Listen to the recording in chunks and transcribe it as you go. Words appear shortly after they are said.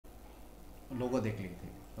लोगो देख ली थी।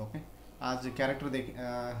 ओके, आज कैरेक्टर देख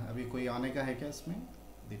अभी कोई आने का है क्या इसमें?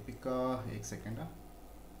 दीपिका, एक सेकेंड।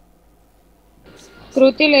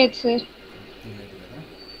 కృతి లేదు సార్. లేదు కదా,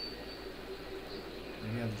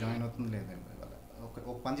 మేబీ అది జాయిన్ అవుతుంది లేదండి ఇవాళ.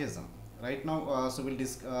 ఒక పని చేద్దాం right now. So will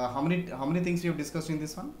how many things you discussed in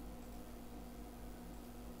this one?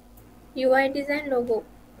 UI design logo.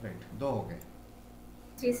 Right, दो हो गए.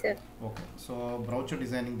 जी सर. ओके, सो ब्राउचर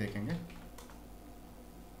डिजाइनिंग देखेंगे.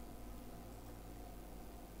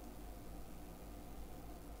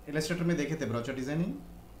 इलस्ट्रेटर में देखे थे ब्राउचर डिजाइनिंग?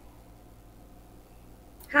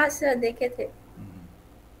 हाँ सर देखे थे.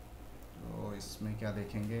 तो इसमें क्या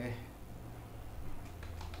देखेंगे?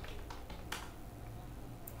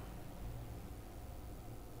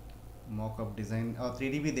 मॉकअप डिज़ाइन और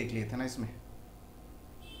 3D भी देख लिए थे ना इसमें.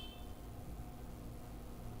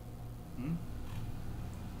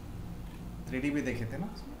 3D भी देखे थे ना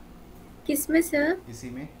किसमें सर? इसी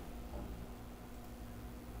में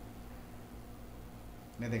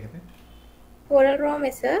नहीं देखे थे? CorelDraw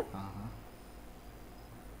में सर. हाँ हाँ.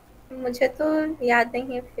 मुझे तो याद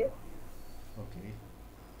नहीं है फिर. ओके,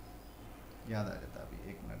 याद आ जाता. अभी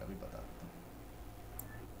एक मिनट, अभी बता देता हूँ.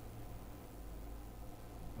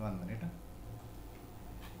 1 मिनट.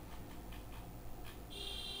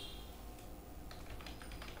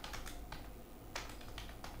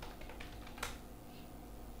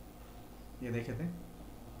 ये देखे थे?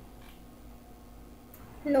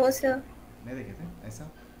 No sir. नहीं देखे थे ऐसा?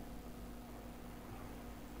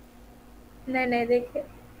 नहीं देखे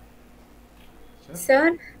Sure?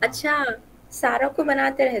 सर. अच्छा, सारा को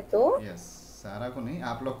बनाते रहे तो. यस, सारा को नहीं,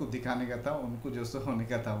 आप लोग को दिखाने का था, उनको जो सो होने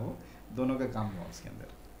का था, वो दोनों का काम हुआ उसके अंदर.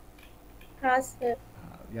 हाँ सर.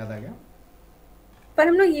 हाँ, याद आ गया. पर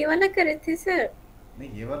हम लोग ये वाला करे थे सर.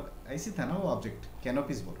 नहीं, ये वाला ऐसी था ना, वो ऑब्जेक्ट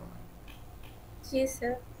कैनोपीज बोल रहा हूँ मैं. जी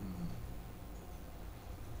सर.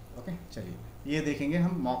 ओके, चलिए ये देखेंगे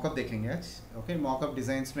हम. मॉकअप देखेंगे आज. ओके, मॉकअप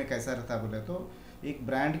डिज़ाइंस में कैसा रहता है बोले तो, एक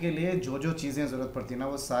ब्रांड के लिए जो जो चीज़ें ज़रूरत पड़ती है ना,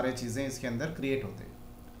 वो सारे चीज़ें इसके अंदर क्रिएट होते हैं.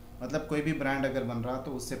 मतलब कोई भी ब्रांड अगर बन रहा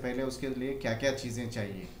तो उससे पहले उसके लिए क्या क्या चीज़ें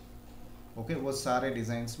चाहिए, ओके, वो सारे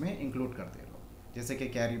डिज़ाइंस में इंक्लूड करते हैं लोग. जैसे कि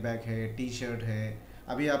कैरी बैग है, टी शर्ट है.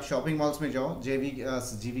 अभी आप शॉपिंग मॉल्स में जाओ,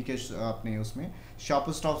 जीवी के अपने उसमें शॉप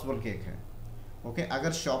स्टॉप्स बोल के एक है. ओके,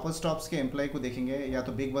 अगर शॉप स्टॉप्स के एम्प्लॉय को देखेंगे या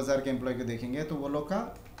तो बिग बाज़ार के एम्प्लॉय को देखेंगे, तो वो लोग का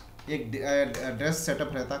एक ड्रेस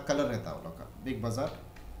सेटअप रहता, कलर रहता वो लोग का. बिग बाज़ार,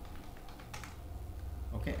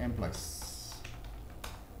 ओके, एम्प्लॉयज.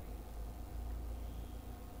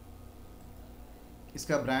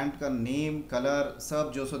 इसका ब्रांड का नेम, कलर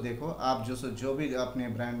सब जो सो देखो आप, जो भी अपने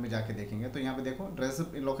ब्रांड में जाके देखेंगे तो यहाँ पे देखो ड्रेस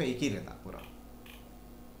इन लोग का एक ही रहता पूरा.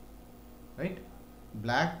 राइट,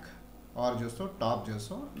 ब्लैक और जो सो टॉप जो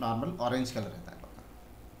सो नॉर्मल ऑरेंज कलर रहता है लोग का.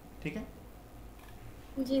 ठीक है,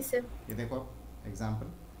 जी सर. ये देखो आप एग्जाम्पल.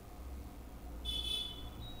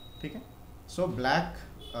 ठीक है, so black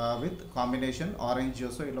with combination orange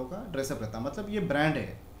जो सो ये लोग का ड्रेसअप रहता, मतलब ये ब्रांड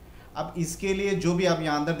है. अब इसके लिए जो भी आप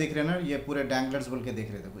यहाँ अंदर देख रहे हैं ना, ये पूरे डैंगलर्स बोल के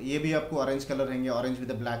देख रहे थे, ये भी आपको ऑरेंज कलर रहेंगे, orange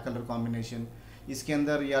with black colour combination. इसके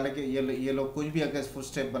अंदर या लगे ये लोग कुछ भी अगर फुट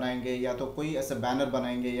स्टेप बनाएंगे, या तो कोई ऐसा बैनर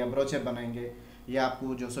बनाएंगे या ब्रोचर बनाएंगे, या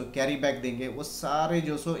आपको जो सो कैरी बैग देंगे, वो सारे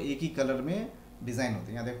जो सो एक ही कलर में डिज़ाइन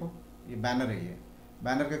होते हैं. यहाँ देखो ये बैनर है, ये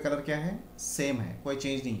बैनर का कलर क्या है, सेम है, कोई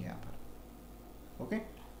चेंज नहीं है यहाँ पर. ओके,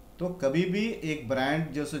 तो कभी भी एक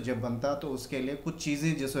ब्रांड जो सो जब बनता तो उसके लिए कुछ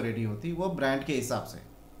चीज़ें जो सो रेडी होती वो ब्रांड के हिसाब से,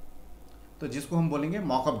 तो जिसको हम बोलेंगे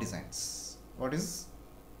mock-up designs. What is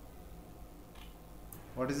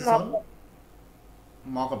this all?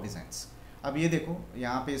 Mock-up designs. अब ये देखो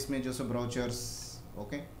यहाँ पे इसमें जो सो ब्राउचर्स,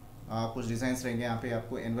 ओके, कुछ डिज़ाइंस रहेंगे यहाँ पे,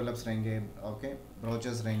 आपको एनवेलप्स रहेंगे, ओके,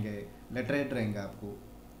 ब्राउचर्स रहेंगे, लेटर हेड रहेंगे आपको.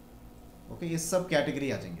 ओके, ये सब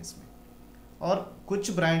कैटेगरी आ जाएंगे इसमें. और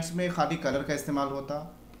कुछ ब्रांड्स में खाली कलर का इस्तेमाल होता,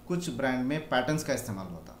 कुछ ब्रांड में पैटर्न्स का इस्तेमाल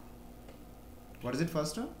होता. What is it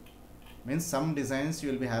first? Means some designs you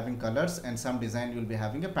will be having colors and some design you will be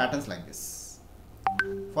having a patterns like this.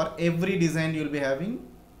 For every design you will be having,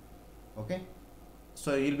 okay,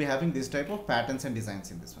 so you will be having this type of patterns and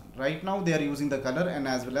designs in this one. Right now they are using the color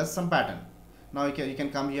and as well as some pattern. Now you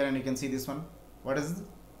can come here and you can see this one. What is this?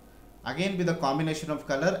 Again with the combination of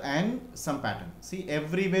color and some pattern. See,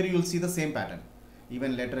 everywhere you will see the same pattern.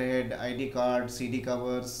 Even letterhead, ID card, CD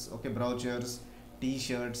covers, okay, brochures,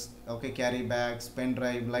 t-shirts, okay, carry bags, pen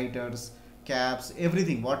drive, lighters, caps,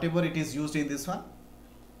 everything, whatever it is used in this one,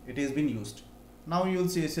 it has been used. Now you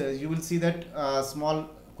will see that small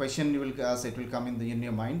question you will it will come in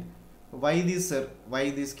your mind. Why this, sir? Why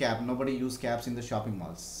this cap? Nobody use caps in the shopping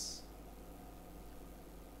malls.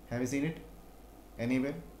 Have you seen it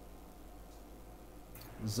anywhere?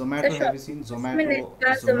 Sir Zomato, have you seen shopping में जोमेटो?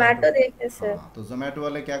 जोमेटो, जोमेटो देखे sir. हाँ, तो जोमेटो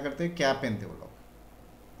वाले क्या करते हैं, cap पहनते हैं वो लोग.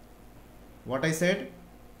 What I said,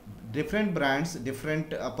 different brands,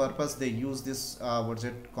 different purpose, they use this what's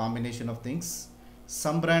it, combination of things.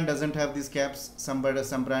 Some brand doesn't have these caps, some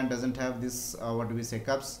brand doesn't have this what do we say,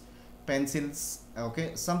 cups, pencils,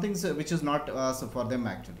 okay, some things which is not so for them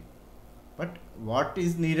actually. But what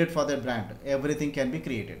is needed for their brand, everything can be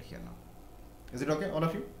created here now. Is it okay, all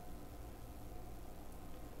of you?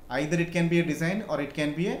 Either it can be a design or it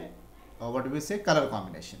can be a what do we say, color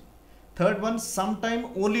combination. Third one, sometime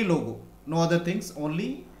only logo, no other things,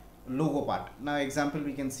 only logo part. Now example,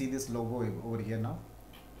 we can see this logo over here. Now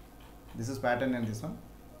this is pattern and this one.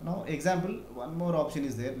 Now example, one more option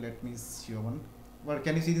is there, let me show one. But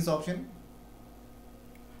can you see this option,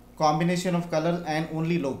 combination of color and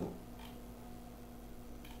only logo?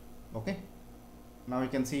 Okay, now you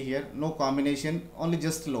can see here, no combination, only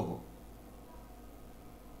just logo.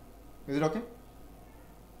 Is it okay?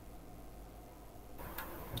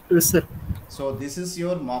 Yes, sir. So this is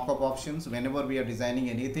your mock-up options. Whenever we are designing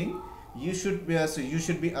anything, you should be you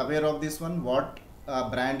should be aware of this one, what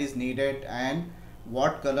brand is needed and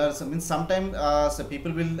what colors. I mean, sometimes so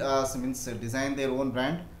people will design their own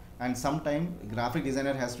brand, and sometime graphic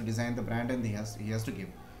designer has to design the brand and he has to give.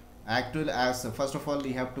 Actually, as first of all,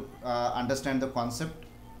 you have to understand the concept.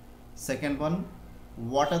 Second one,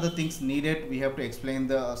 what are the things needed? We have to explain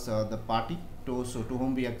the party to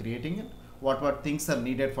whom we are creating it. What things are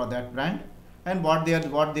needed for that brand, and what they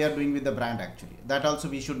are doing with the brand actually. That also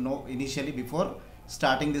we should know initially before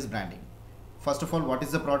starting this branding. First of all, what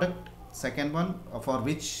is the product? Second one, for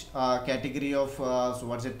which category of so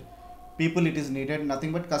what's it, people it is needed?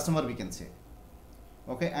 Nothing but customer we can say.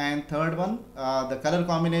 Okay, and third one, the color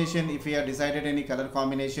combination. If we have decided any color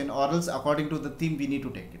combination, or else according to the theme we need to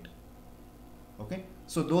take it. Okay,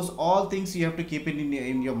 so those all things you have to keep it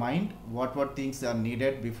in your mind, what things are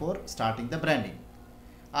needed before starting the branding.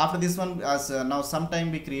 After this one, as now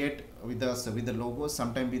sometime we create with the logo,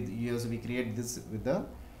 sometime we create this with the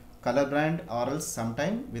color brand, or else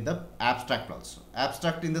sometime with the abstract also.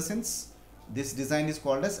 Abstract in the sense, this design is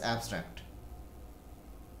called as abstract.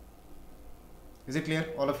 Is it clear,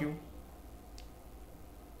 all of you?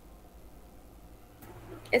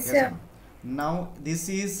 Yes Yes, sir। ma'am. Now this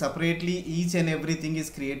is separately, each and everything is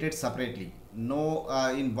created separately. No,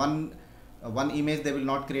 in one image they will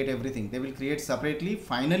not create everything. They will create separately.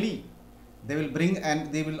 Finally, they will bring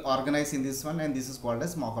and they will organize in this one, and this is called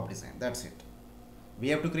as mock-up design. That's it. We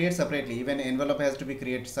have to create separately. Even envelope has to be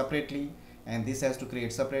created separately, and this has to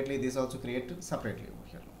create separately. This also create separately over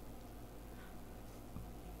here.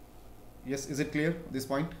 Yes, is it clear this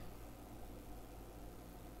point?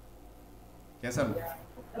 Yes, sir.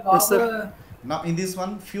 Yes, sir. Now in this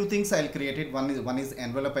one, few things I'll create it. One is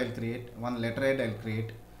envelope I'll create, one letterhead I'll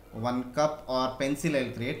create, one cup or pencil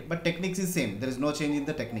I'll create, but techniques is same. There is no change in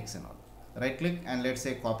the techniques and all. Right click and let's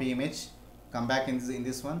say copy image, come back in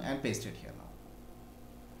this one and paste it here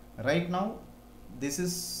now. Right now, this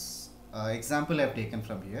is example I've taken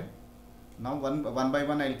from here. Now one by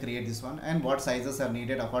one I'll create this one, and what sizes are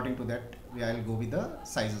needed, according to that I'll go with the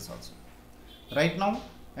sizes also. Right now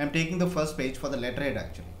I am taking the first page for the letterhead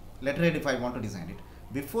actually. Letterhead, if I want to design it.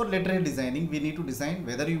 Before letterhead designing, we need to design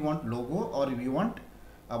whether you want logo or you want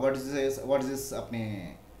what is this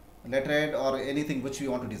apne letterhead or anything which we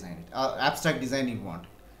want to design it. Abstract design you want.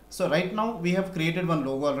 So right now we have created one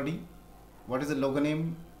logo already. What is the logo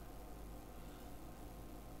name?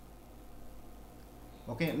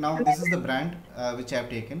 Okay, now this is the brand which I have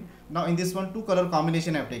taken. Now in this one, two color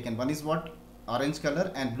combination I have taken. One is what? Orange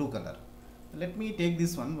color and blue color. Let me take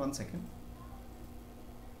this one second.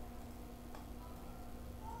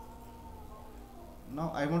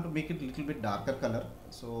 Now I want to make it little bit darker color.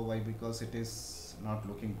 So why? Because it is not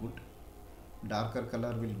looking good. Darker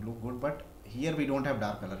color will look good, but here we don't have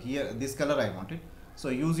dark color. Here this color I want it. So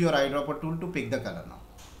use your eyedropper tool to pick the color now.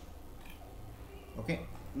 Okay.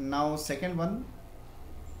 Now second one,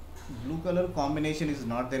 blue color combination is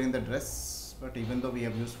not there in the dress, but even though we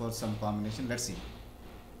have used for some combination, let's see.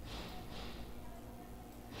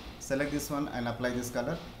 Select this one and apply this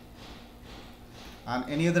color. And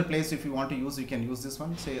any other place if you want to use, you can use this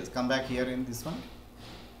one. Say come back here in this one,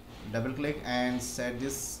 double click and set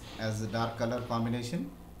this as a dark color combination,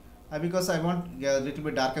 because I want a little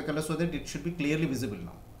bit darker color so that it should be clearly visible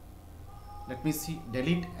now. Let me see,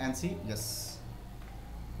 delete and see. Yes,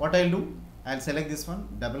 what I'll do, I'll select this one,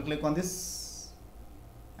 double click on this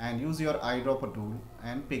and use your eyedropper tool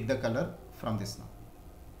and pick the color from this now.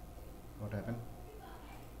 What happened?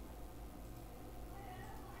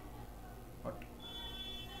 What?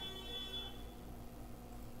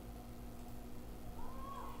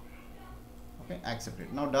 Okay, accept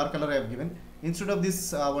it. Now dark color I have given. Instead of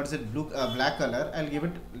this what is it, blue black color, I'll give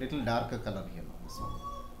it little darker color here now, this one.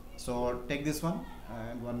 So take this one,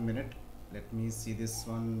 and 1 minute, let me see this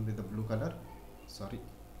one with the blue color. Sorry,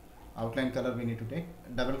 outline color we need to take.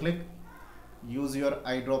 Double click, use your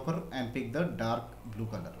eyedropper and pick the dark blue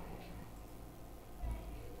color.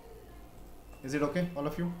 Is it okay, all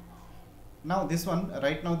of you? Now this one,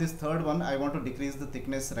 right now this third one, I want to decrease the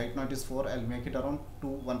thickness. Right now it is 4, I'll make it around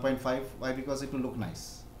 2, 1.5. Why? Because it will look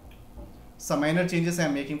nice. Some minor changes I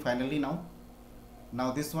am making finally now. Now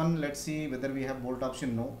this one, let's see whether we have bolt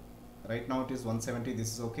option. No, right now it is 170.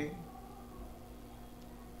 This is okay.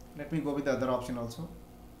 Let me go with the other option also.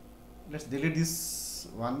 Let's delete this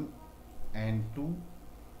 1 and 2.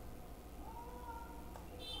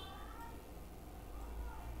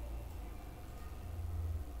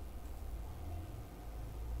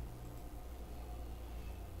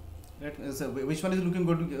 So which one is looking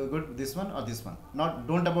good? Good, this one or this one?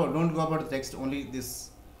 Don't go about the text. Only this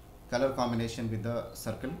color combination with the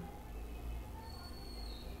circle.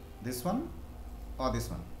 This one or this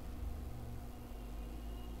one?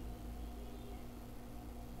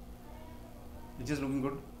 Which is looking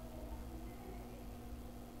good?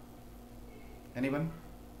 Anyone?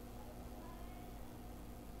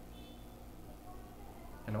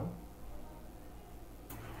 Hello?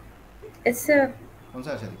 Yes sir. कौन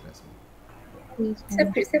सा अच्छा दिख रहा है इसमें?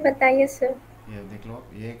 Sir फिर से बताइए सर। ये देख लो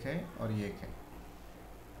आप, ये एक है और ये एक है।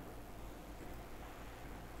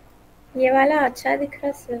 ये वाला अच्छा दिख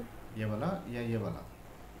रहा सर। ये वाला या ये वाला?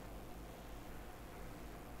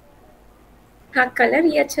 हाँ कलर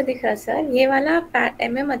ये अच्छा दिख रहा सर। ये वाला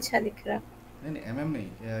MM अच्छा दिख रहा। नहीं MM नहीं,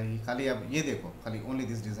 ये खाली आप ये देखो, खाली ओनली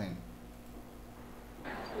दिस डिजाइन।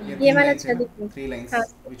 ये वाला अच्छा दिख रहा। 3 लाइंस। हाँ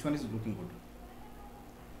which one is looking good?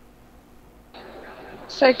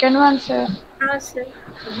 Second one, sir. हाँ सर।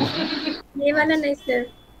 ये वाला नहीं सर।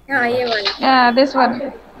 हाँ ये वाला। Yeah, this one.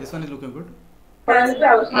 This one is looking good. हाँ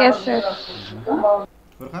sir. Yes, sir.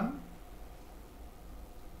 Furqan?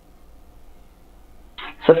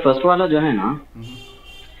 Sir first वाला जो है ना,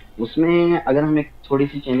 उसमें अगर हम एक थोड़ी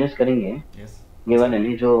सी चेंजेस करेंगे, यस, ये वाले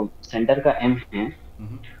नहीं, जो सेंटर का एम है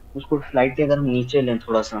उसको स्लाइडली अगर हम नीचे लें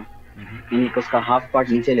थोड़ा सा, यानी कि उसका हाफ पार्ट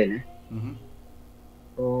नीचे ले लें,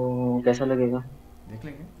 तो कैसा लगेगा? देख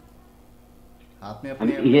लेंगे। हाथ में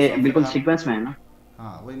अपने ये software बिल्कुल हाथ- सीक्वेंस में है ना?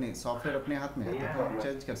 हाँ वही, नहीं सॉफ्टवेयर अपने हाथ में है तो हम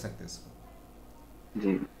चेंज कर सकते हैं इसको।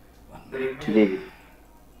 जी जी,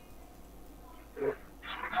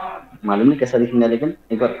 मालूम नहीं कैसा दिखेगा, लेकिन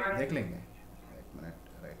एक बार देख लेंगे। एक minute,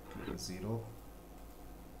 right 0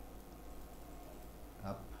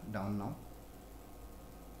 up down. Now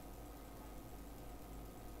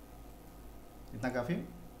इतना काफी है?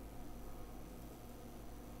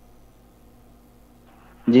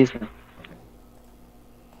 जी सर। ओके,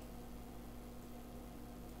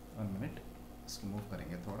 1 मिनट, इसको मूव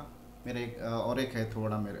करेंगे थोड़ा। मेरे एक और एक है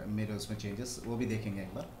थोड़ा मेरे उसमें चेंजेस, वो भी देखेंगे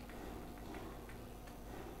एक बार।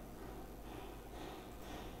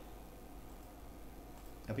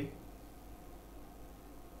 अभी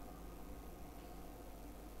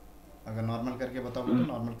अगर नॉर्मल करके बताओगे तो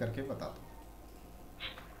नॉर्मल करके बता दो।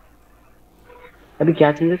 अभी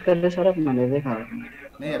क्या चेंजेस कर रहे सर? अब मैंने देखा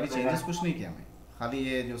नहीं, अभी चेंजेस कुछ नहीं किया मैं, खाली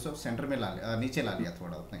ये जो सब सेंटर में नीचे ला लिया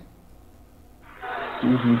थोड़ा, उतना ही।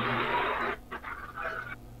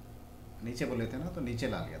 नीचे बोले थे ना, तो नीचे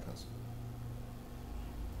ला लिया था उसको।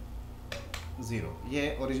 0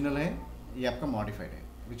 ये ओरिजिनल है, ये आपका मॉडिफाइड है।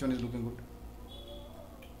 Which one is looking good?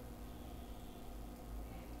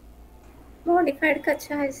 Modified का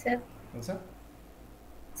अच्छा है सर। कौन सा?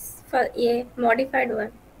 ये मॉडिफाइड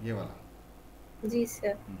वन। ये वाला? जी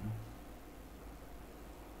sir.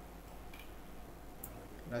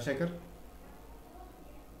 Rajshekhar,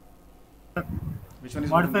 which one is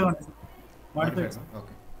Modify one. Modified? Modify.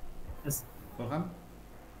 Okay. Yes. Farhan,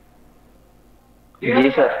 ji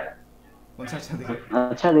sir. कौन सा अच्छा दिख रहा है?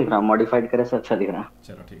 अच्छा दिख रहा, मॉडिफाइड करे से अच्छा दिख रहा।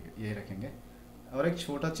 चलो ठीक है, यही रखेंगे। और एक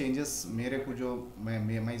छोटा चेंजेस मेरे को जो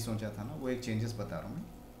मैं ही सोचा था ना, वो एक चेंजेस बता रहा हूँ मैं।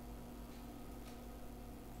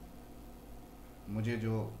 मुझे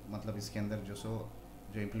जो मतलब इसके अंदर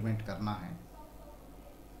जो इम्प्लीमेंट करना है,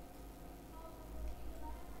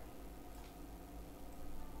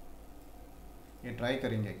 ये ट्राई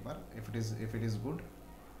करेंगे एक बार। If it is good,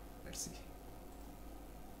 let's see.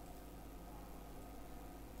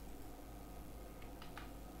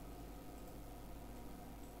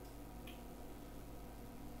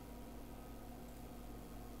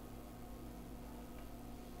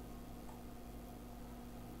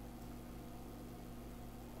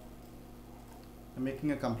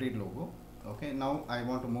 Making a complete logo. Okay, now I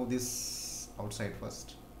want to move this outside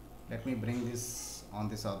first. Let me bring this on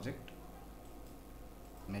this object.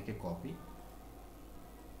 make a copy.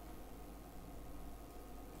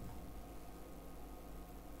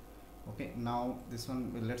 Okay, now this one,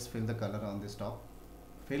 let's fill the color on this top.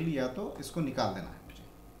 fill या तो इसको निकाल देना है मुझे.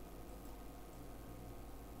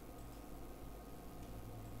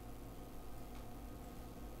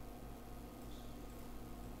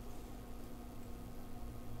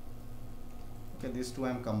 Okay, these two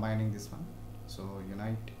I am combining this one. So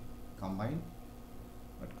unite, combine,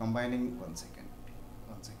 but combining, one second,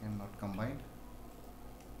 not combined.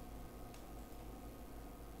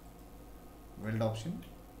 Weld option.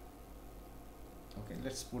 Okay,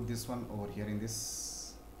 let's put this one over here in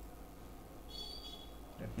this.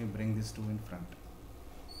 Let me bring this two in front.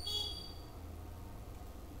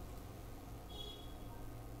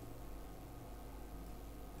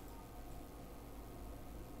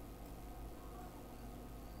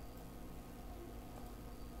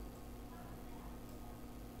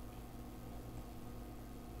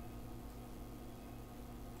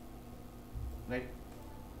 Right.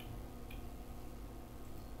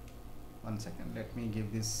 One second, let me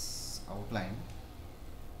give this outline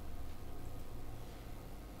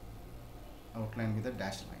with a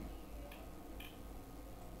dash line.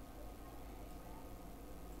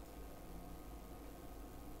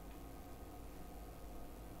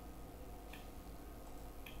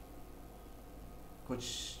 कुछ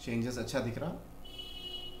changes अच्छा दिख रहा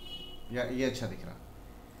या ये अच्छा दिख रहा?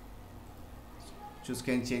 Choose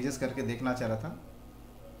can changes करके देखना चाह रहा था.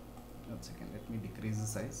 One second, let me decrease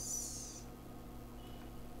the size.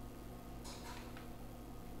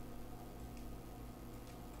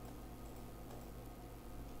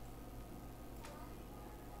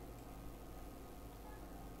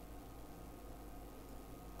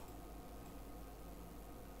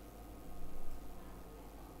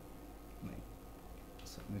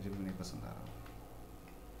 मुझे भी नहीं पसंद आ रहा.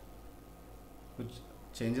 कुछ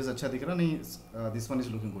चेंजेस अच्छा दिख रहा नहीं. This one is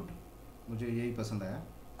looking good. मुझे यही पसंद आया.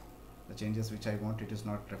 The changes which I want, it is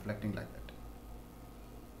not reflecting like that.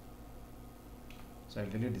 So I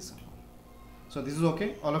delete this one. So this is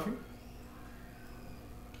okay, all of you?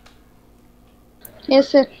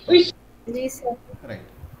 Yes, sir. Ji sir. Right.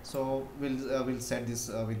 So we'll set this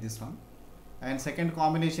with this one, and second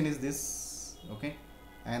combination is this. Okay,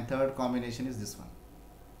 and third combination is this one.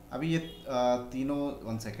 अभी ये तीनों,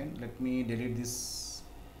 one second, let me delete this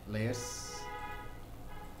layers.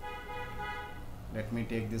 Let me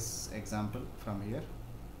take this example from here.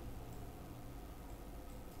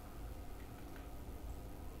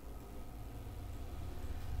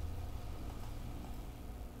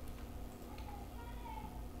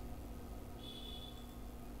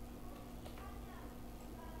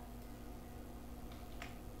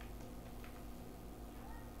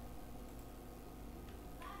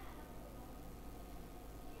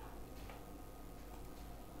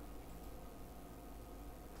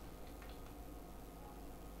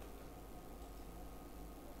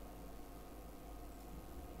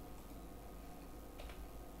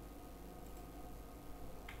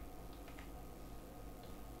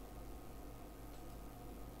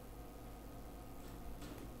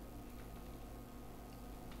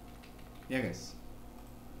 Yeah guys,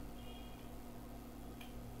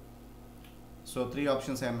 so three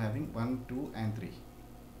options I am having, 1, 2 and 3.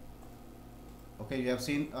 Okay, you have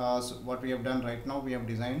seen so what we have done right now. We have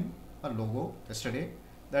designed a logo yesterday.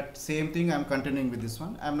 That same thing I am continuing with this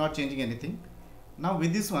one. I am not changing anything. Now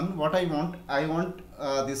with this one, what I want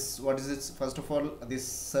this, what is it, first of all, these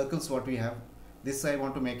circles what we have, this I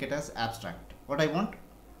want to make it as abstract. What I want,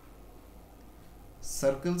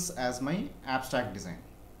 circles as my abstract design.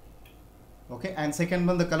 Okay, and second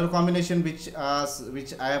one, the color combination which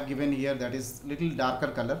I have given here, that is little darker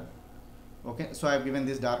color. Okay, so I have given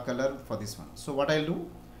this dark color for this one. So what I'll do,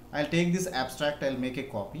 I'll take this abstract, I'll make a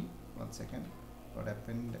copy. One second, what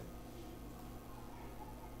happened,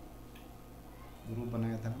 group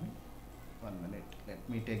banaya tha na. 1 minute,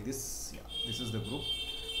 let me take this. Yeah, this is the group.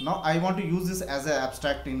 Now I want to use this as an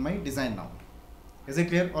abstract in my design now. Is it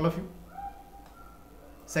clear, all of you?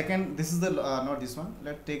 Second, this is the not this one.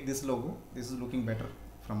 Let's take this logo. This is looking better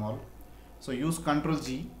from all. So use Ctrl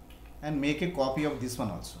G and make a copy of this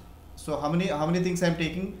one also. So how many things I am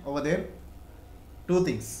taking over there? 2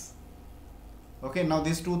 things. Okay, now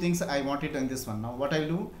these 2 things I want it in this one. Now what I'll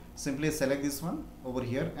do, simply select this one over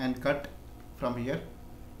here and cut from here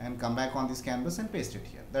and come back on this canvas and paste it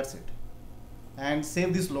here. That's it. And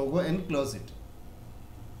save this logo and close it.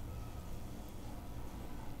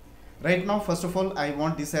 Right now, first of all, I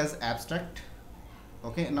want this as abstract.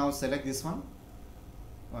 Okay, now select this one.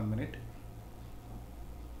 1 minute.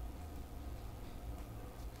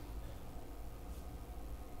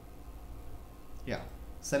 Yeah,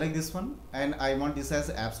 select this one, and I want this as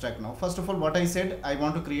abstract now. First of all, what I said, I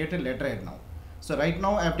want to create a letterhead now. So right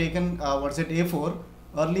now I have taken what's it, A4.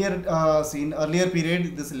 Earlier in earlier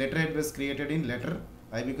period, this letterhead was created in letter.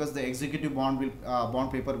 Why? Because the executive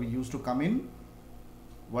bond paper we used to come in,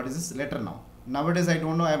 what is this, letter now. Nowadays I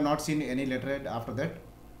don't know, I have not seen any letterhead after that.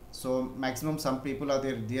 So maximum some people are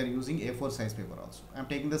there, they are using A4 size paper also. I am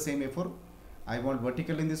taking the same A4. I want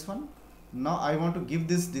vertical in this one. Now I want to give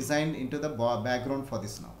this design into the background for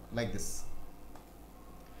this now, like this.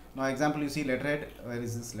 Now example, you see letterhead, where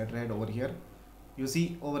is this letterhead? Over here. You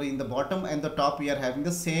see over in the bottom and the top we are having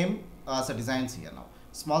the same so designs here now.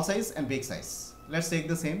 Small size and big size. Let's take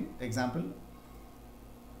the same example.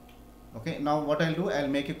 Okay, now what I'll do, I'll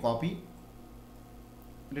make a copy.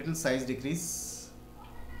 Little size decrease.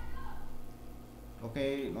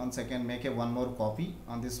 Okay, 1 second, make a one more copy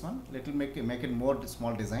on this one. Little make it more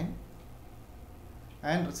small design.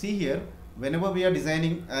 And see here, whenever we are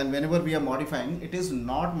designing and whenever we are modifying, it is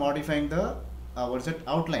not modifying the what's it,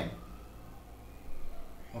 outline.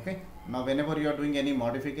 Okay, now whenever you are doing any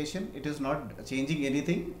modification, it is not changing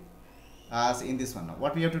anything as in this one. Now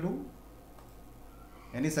what we have to do,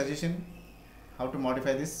 any suggestion how to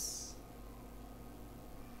modify this?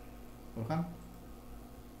 Burhan,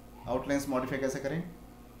 outlines modify कैसे करें?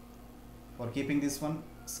 For keeping this one,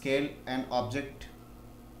 scale and object.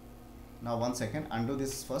 Now 1 second, undo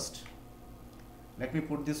this first. Let me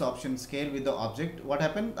put this option scale with the object. What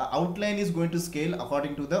happened? The outline is going to scale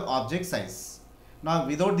according to the object size. Now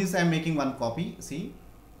without this I am making one copy. See,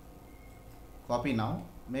 copy now,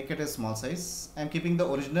 make it a small size. I am keeping the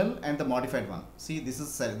original and the modified one. See, this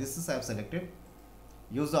is I have selected.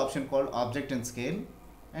 Use the option called object and scale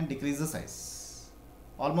and decrease the size.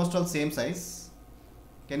 Almost all same size.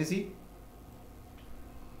 Can you see?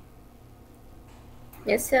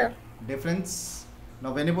 Yes, sir. Difference.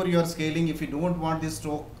 Now whenever you are scaling, if you don't want this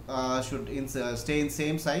stroke should stay in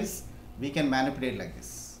same size, we can manipulate like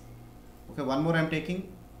this. Okay, one more I am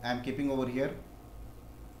taking, I am keeping over here.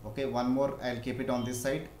 Okay, one more I will keep it on this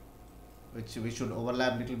side, which we should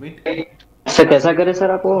overlap little bit. Sir कैसा करें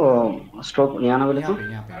sir, आपको stroke यहाँ ना बोले तो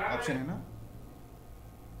यहाँ पे option है ना,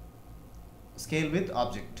 स्केल विद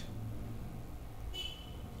ऑब्जेक्ट.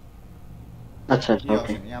 अच्छा ये ओके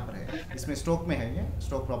ऑप्शन यहाँ पर है, इसमें स्ट्रोक में है, ये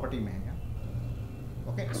स्ट्रोक प्रॉपर्टी में है.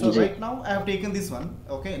 Okay, so right now I have taken this one.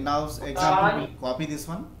 Okay, now example, we'll copy this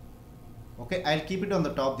one. Okay, I'll keep it on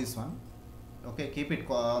the top, this one. Okay, keep it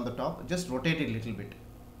on the top, just rotate it a little bit.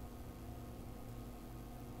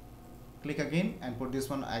 Click again and put this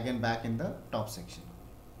one again back in the top section.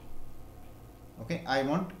 Okay, I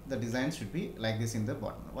want the design should be like this in the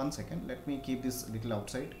bottom. 1 second, let me keep this little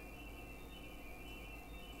outside.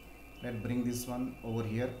 Let's bring this one over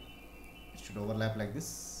here. It should overlap like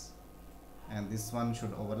this, and this one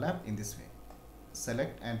should overlap in this way.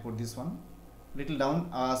 Select and put this one little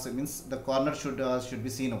down, so it means the corner should be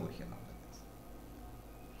seen over here now, like this.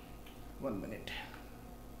 1 minute.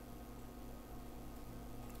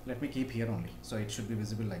 Let me keep here only, so it should be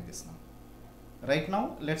visible like this now. Right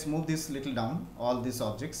now, let's move this little down, all these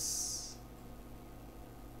objects.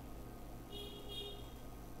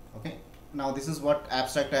 Okay, now this is what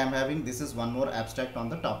abstract I am having. This is one more abstract on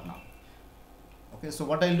the top now. Okay, so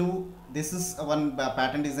what I'll do, this is one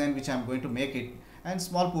pattern design which I am going to make it, and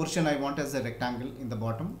small portion I want as a rectangle in the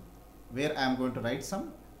bottom, where I am going to write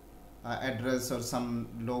some address or some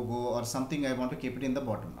logo or something. I want to keep it in the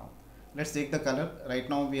bottom now. Let's take the color. Right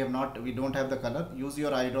now we don't have the color. Use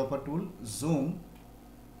your eyedropper tool, zoom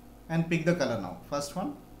and pick the color now. First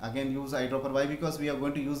one, again use eyedropper. Why? Because we are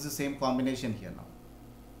going to use the same combination here now.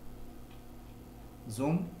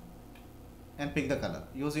 Zoom and pick the color.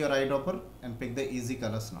 Use your eyedropper and pick the easy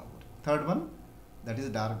colors now. Third one, that is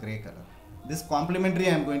dark gray color. This complementary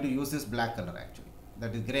I am going to use this black color actually,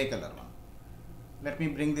 that is gray color one. Let me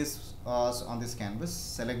bring this on this canvas,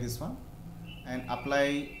 select this one and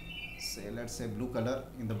apply, say let's say blue color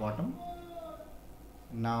in the bottom.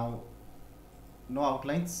 Now no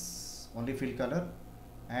outlines, only fill color,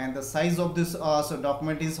 and the size of this so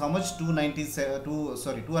document is how much?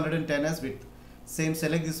 210 as width. Same,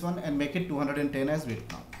 select this one and make it 210 as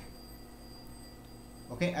width now.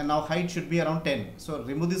 Okay, and now height should be around 10. So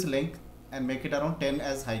remove this length and make it around 10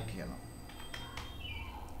 as height here now.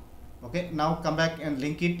 Okay, now come back and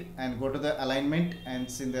link it and go to the alignment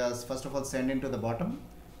and first of all send into the bottom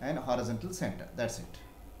and horizontal center. That's it.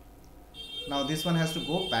 Now this one has to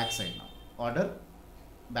go back side now. Order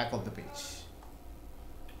back of the page.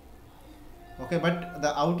 Okay, but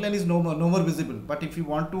the outline is no more visible. But if you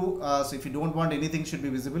want to, so if you don't want anything should be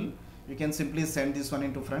visible, you can simply send this one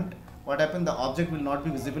into front. What happened? The object will not be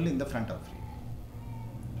visible in the front of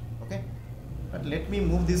you. Okay. But let me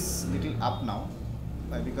move this little up now.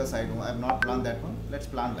 Why? Because I've not planned that one. Let's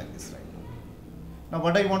plan like this right now. Now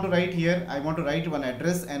what I want to write here, I want to write one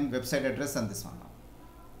address and website address on this one now.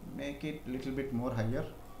 Make it little bit more higher.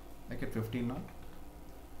 Make it 15 now.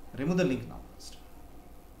 Remove the link now first.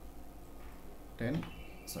 10.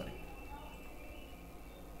 Sorry.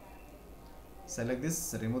 Select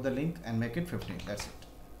this, remove the link and make it 15. That's it.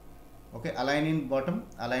 Okay, align in bottom,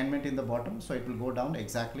 alignment in the bottom, so it will go down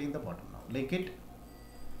exactly in the bottom now. Link it.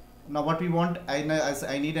 Now what we want, I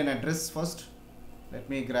need an address first. Let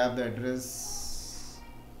me grab the address.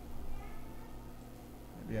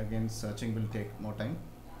 Maybe again searching will take more time.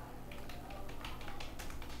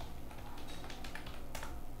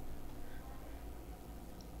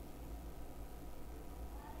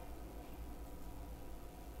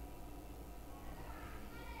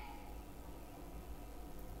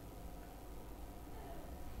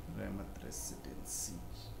 Residency.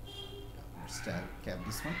 Let's cap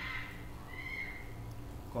this one.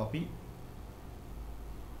 Copy.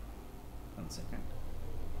 1 second.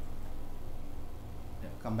 Yeah,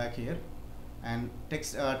 come back here and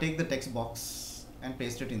text. Take the text box and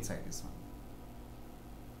paste it inside this one.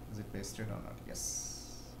 Is it pasted or not?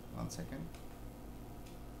 Yes. 1 second.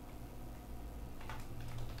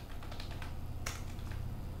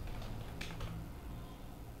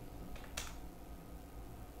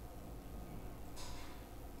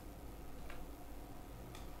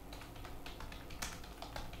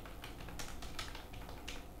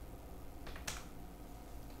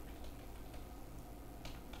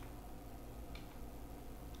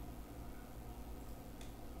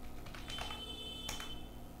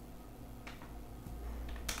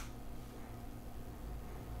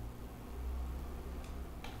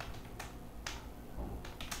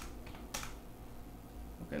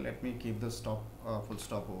 Okay, let me keep the stop full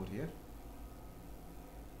stop over here.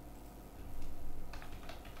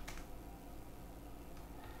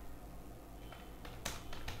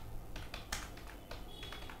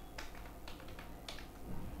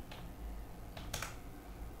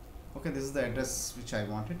 Okay, this is the address which I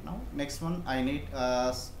wanted. Now next one, I need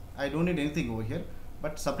I don't need anything over here,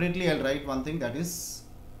 but separately I'll write one thing, that is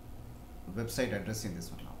website address in this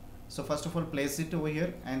one now. So first of all, place it over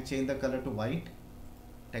here and change the color to white,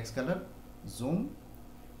 text color, zoom,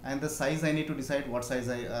 and the size I need to decide what size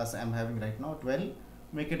I am having right now. 12,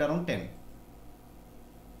 make it around 10.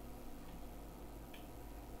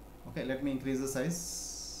 Okay, let me increase the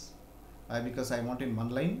size because I want in one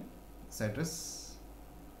line this address.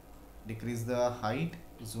 Decrease the height,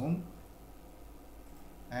 zoom,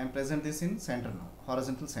 and present this in center now,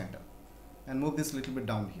 horizontal center, and move this little bit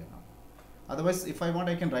down here now. Otherwise, if I want,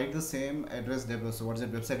 I can write the same address. So what is the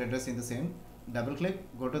website address in the same? Double click,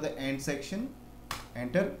 go to the end section,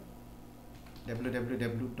 enter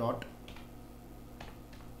www dot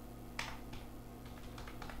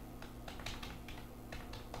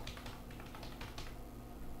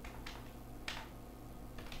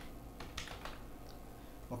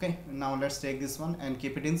okay. Now let's take this one and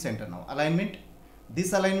keep it in center now. Alignment,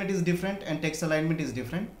 this alignment is different and text alignment is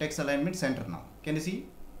different. Text alignment center now. Can you see?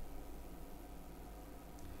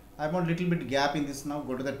 I want little bit gap in this now.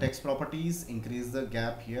 Go to the text properties, increase the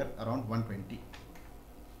gap here around 120.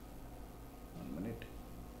 1 minute.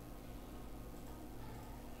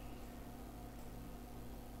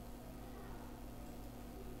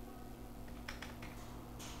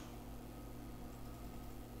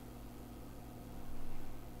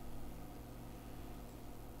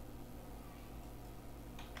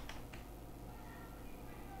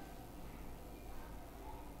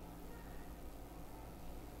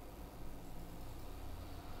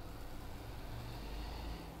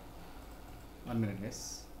 One minute,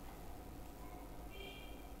 guys.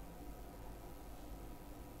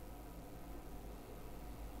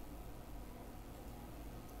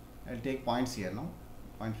 I'll take points here now.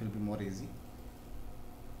 Points will be more easy.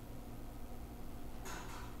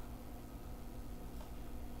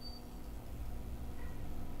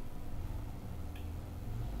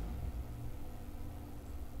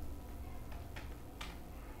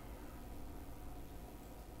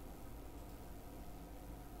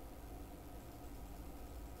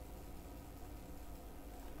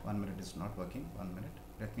 One minute is not working. 1 minute.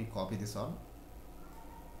 Let me copy this all.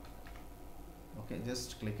 Okay,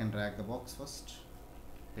 just click and drag the box first.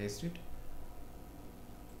 Paste it.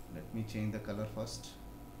 Let me change the color first.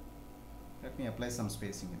 Let me apply some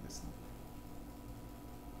spacing in this now.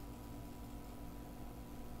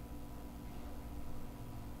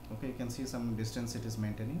 Okay, you can see some distance it is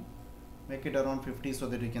maintaining. Make it around 50 so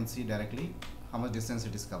that you can see directly how much distance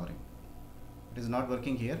it is covering. It is not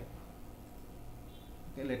working here.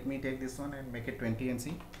 Okay, let me take this one and make it 20 and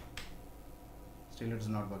see. Still it is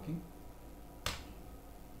not working.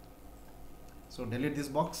 So delete this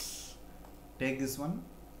box, take this one,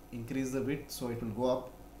 increase the width so it will go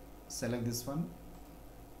up, select this one,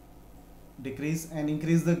 decrease and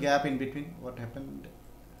increase the gap in between. What happened?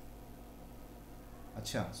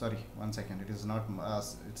 Acha, sorry, 1 second, it is not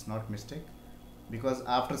it's not mistake, because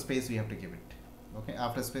after space we have to give it. Okay,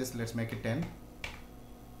 after space let's make it 10.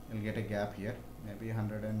 You'll get a gap here, maybe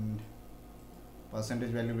 100 and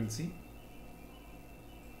percentage value will see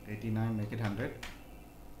 89, make it 100.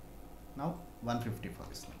 Now 150 for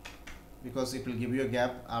this one, because it will give you a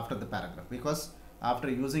gap after the paragraph, because after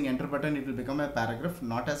using enter button it will become a paragraph,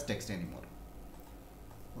 not as text anymore.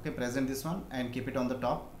 Okay, present this one and keep it on the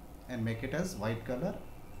top and make it as white color,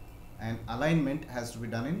 and alignment has to be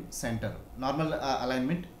done in center. Normal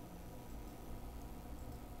alignment,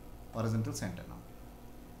 horizontal center. Now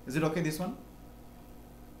is it okay, this one?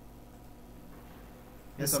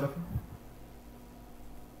 Yes, all of you?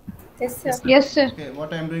 Yes, sir. Yes, sir. Okay,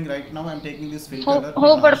 what I am doing right now, I am taking this fill हो color.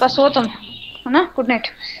 हो पड़पा सो तुम है ना good night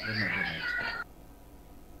Good night, good night.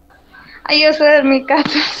 అయ్యో sir మీకు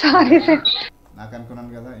కాదు sorry sir నాకు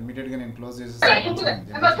అనుకున్నాను కదా, ఇమీడియట్ గా నేను క్లోజ్ చేసేస్తాను.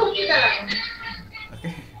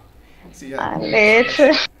 Okay, see లేదు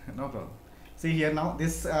sir no problem. See here now,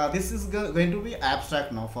 this is going to be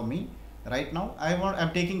abstract now for me. Right now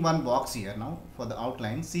I'm taking one box here now for the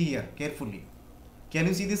outline. See here carefully, can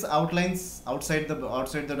you see these outlines outside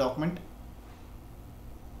the document?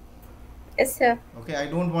 Yes, sir. Okay, I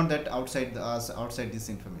don't want that outside this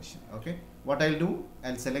information. Okay, what I'll do,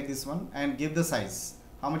 I'll select this one and give the size.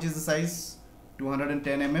 How much is the size?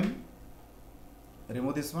 210 mm.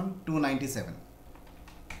 Remove this one. 297.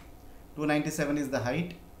 297 is the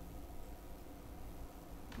height.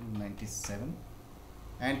 297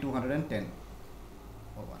 and 210.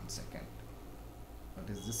 Oh, 1 second. What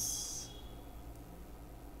is this?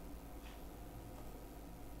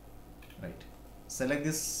 Right. Select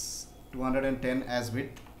this 210 as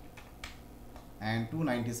width and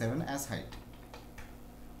 297 as height.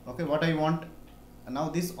 Okay, what I want now,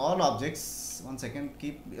 this all objects, 1 second,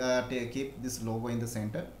 keep this logo in the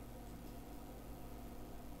center.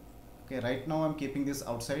 Okay, right now I'm keeping this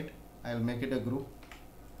outside. I'll make it a group.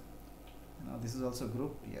 Now this is also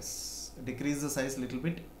group. Yes, decrease the size little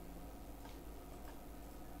bit.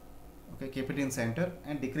 Okay, keep it in center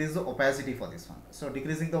and decrease the opacity for this one. So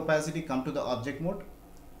decreasing the opacity, come to the object mode,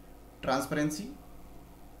 transparency.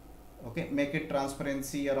 Okay, make it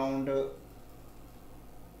transparency around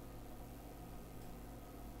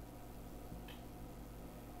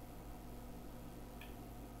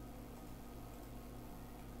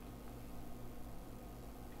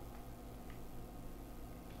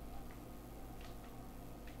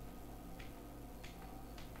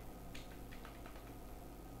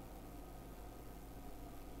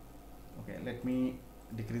let me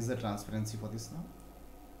decrease the transparency for this now.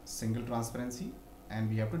 Single transparency, and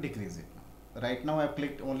we have to decrease it now. Right now I have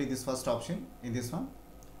clicked only this first option in this one.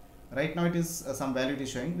 Right now it is some value it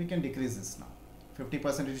is showing. We can decrease this now.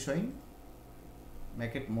 50% it is showing.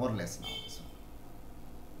 Make it more or less now. So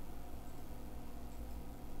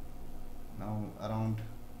now around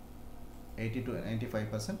 80 to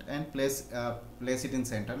 95%, and place it in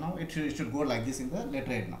center. Now it should go like this in the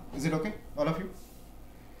letterhead now. Is it okay, all of you?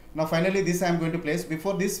 Now finally this I am going to place.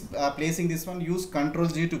 Before this placing this one, use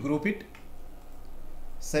Ctrl G to group it.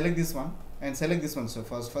 Select this one and select this one. So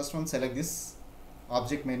first one, select this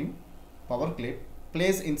object menu, power clip,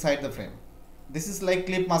 place inside the frame. This is like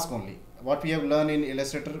clip mask only. What we have learned in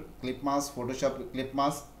Illustrator, clip mask, Photoshop, clip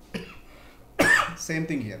mask. Same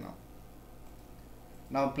thing here now.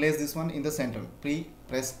 Now place this one in the center.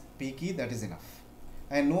 Press P key, that is enough.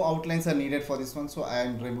 And no outlines are needed for this one, so I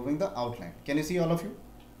am removing the outline. Can you see, all of you?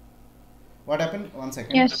 What happened? 1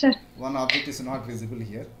 second. Yes, sir. One object is not visible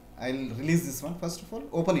here. I'll release this one. First of all,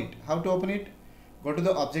 open it. How to open it? Go to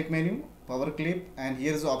the object menu, power clip, and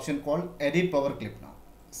here is the option called edit power clip. Now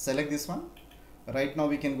select this one. Right now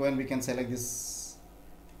we can go and we can select this.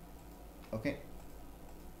 Okay,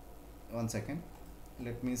 1 second,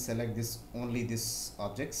 let me select this, only this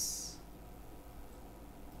objects.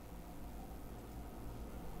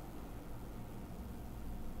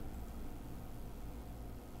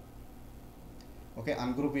 Okay,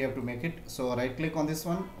 ungroup we have to make it. So right click on this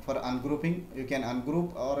one for ungrouping. You can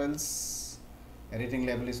ungroup, or else editing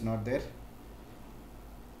label is not there.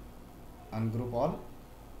 Ungroup all.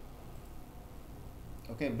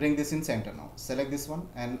 Okay, bring this in center now. Select this one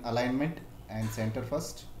and alignment and center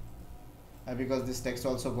first, because this text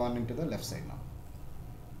also gone into the left side now.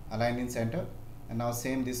 Align in center, and now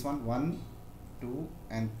same this one, 1, 2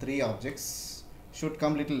 and 3 objects should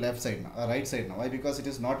come little left side now, right side now. Why? Because it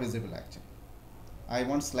is not visible actually. I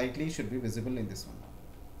want slightly should be visible in this one now.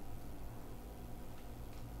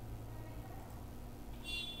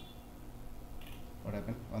 What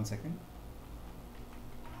happened? 1 second.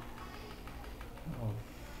 Oh.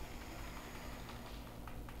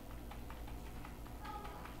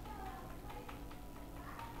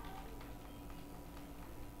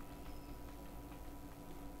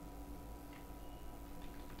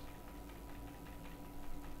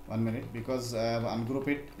 One minute, because I have ungrouped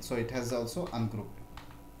it, so it has also ungrouped.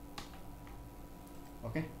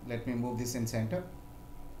 Okay, let me move this in center.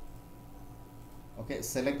 Okay,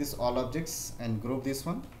 select this all objects and group this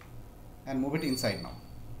one and move it inside now,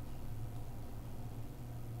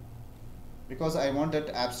 because I want that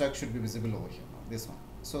abstract should be visible over here now, this one.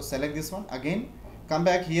 So select this one again, come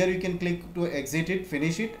back here, you can click to exit it,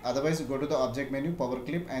 finish it, otherwise go to the object menu, power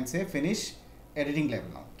clip, and say finish editing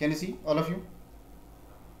level now. Can you see, all of you?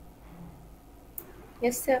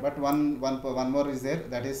 Yes, sir. But one more is there,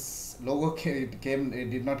 that is logo it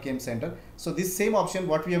did not came center. So this same option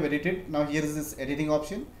what we have edited, now here is this editing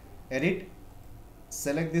option, edit,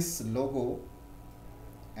 select this logo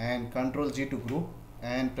and Ctrl G to group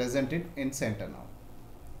and present it in center now.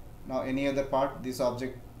 Now any other part, this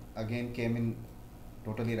object again came in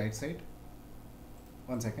totally right side.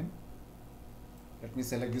 1 second, let me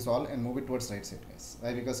select this all and move it towards right side, guys.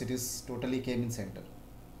 Why? Because it is totally came in center.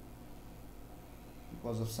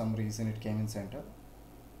 Because of some reason it came in center.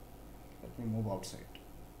 Let me move outside.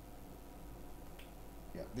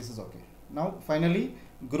 Yeah, this is okay. Now finally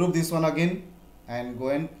group this one again and go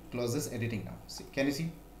and close this editing now. See, can you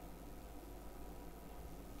see?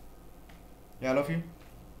 Yeah, all of you?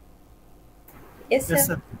 Yes, sir. Yes,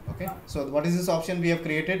 sir. Okay, so what is this option we have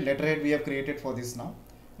created? Letterhead we have created for this now.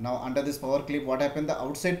 Now under this power clip, what happened? The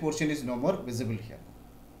outside portion is no more visible here.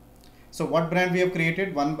 So what brand we have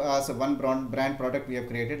created? One brand product we have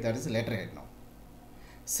created, that is letterhead now.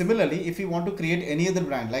 Similarly, if you want to create any other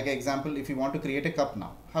brand, like example, if you want to create a cup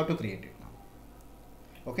now, how to create it now?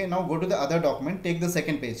 Okay, now go to the other document, take the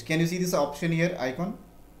second page. Can you see this option here, icon?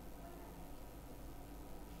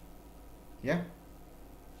 Yeah.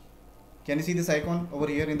 Can you see this icon over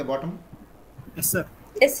here in the bottom? Yes, sir.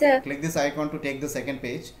 Yes, sir. Click this icon to take the second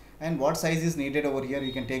page, and what size is needed over here,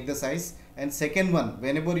 you can take the size. And second one,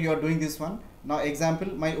 whenever you are doing this one, now example,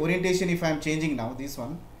 my orientation, if I am changing now this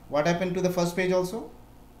one, what happened to the first page also?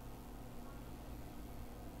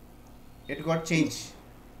 It got changed.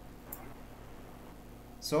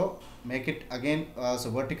 So make it again so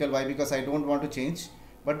vertical. Why? Because I don't want to change,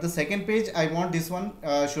 but the second page I want this one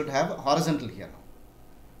should have horizontal here now.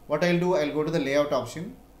 What I'll do, I'll go to the layout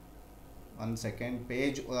option. 1 second,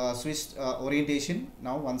 page switch orientation.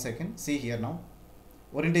 Now 1 second, see here now.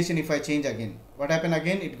 Orientation, if I change again, what happened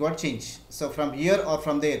again? It got changed. So from here or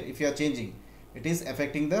from there, if you are changing, it is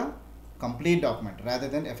affecting the complete document rather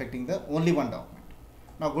than affecting the only one document.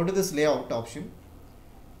 Now go to this layout option.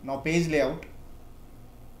 Now page layout.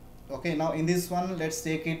 Okay, now in this one, let's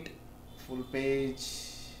take it full page.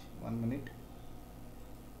 1 minute.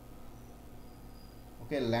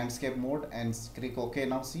 Okay, landscape mode, and click OK.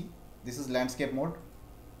 Now see, this is landscape mode.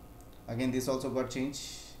 Again, this also got changed.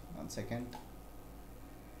 1 second.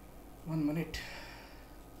 1 minute.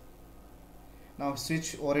 Now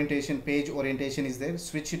switch orientation, page orientation is there.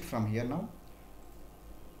 Switch it from here now.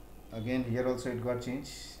 Again, here also it got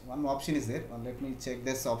changed. One option is there. Let me check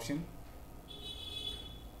this option.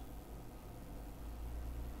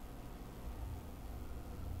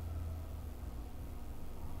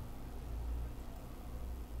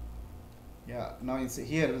 Yeah, now it's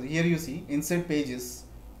here you see insert pages.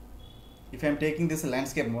 If I am taking this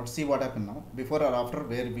landscape mode, see what happened now, before or after,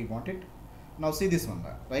 where we want it. Now see this one,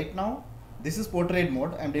 right now this is portrait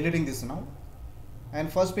mode. I am deleting this now,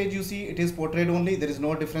 and first page you see it is portrait only, there is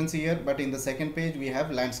no difference here, but in the second page we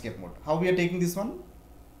have landscape mode. How we are taking this one?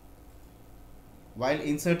 While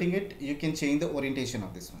inserting it, you can change the orientation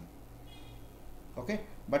of this one. Okay,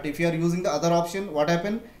 but if you are using the other option, what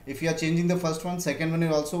happen? If you are changing the first one, second one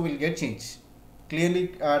also will get changed. Clearly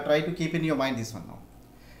try to keep in your mind this one now.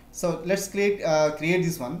 So let's create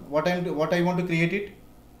this one. What I want to create it?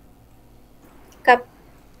 Cup.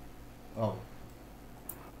 Oh,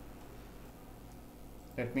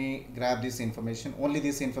 let me grab this information. Only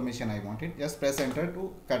this information I wanted. Just press enter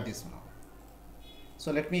to cut this one out.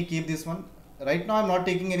 So let me keep this one. Right now I'm not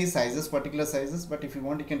taking any sizes, particular sizes, but if you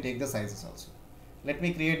want, you can take the sizes also. Let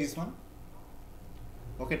me create this one.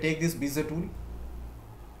 Okay, take this bezier tool.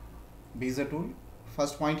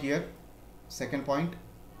 First point here, second point,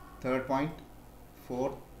 third point,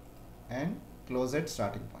 fourth, and close at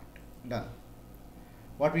starting point. Done.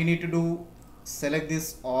 What we need to do, select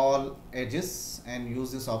this all edges and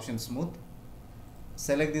use this option smooth.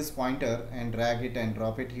 Select this pointer and drag it and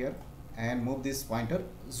drop it here and move this pointer.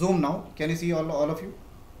 Zoom now. Can you see all of you?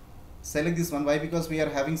 Select this one. Why? Because we are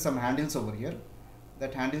having some handles over here.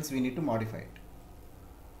 That handles we need to modify it.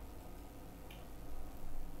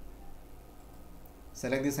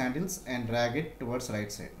 Select these handles and drag it towards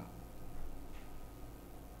right side now.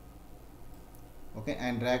 Okay,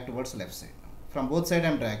 and drag towards left side now. From both sides I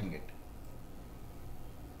am dragging it.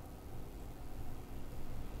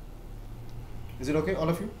 Is it okay, all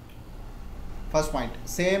of you? First point.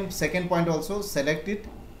 Same second point also, select it.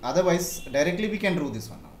 Otherwise, directly we can do this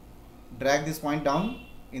one now. Drag this point down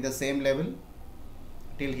in the same level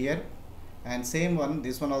till here. And same one,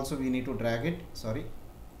 this one also we need to drag it. Sorry.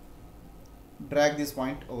 Drag this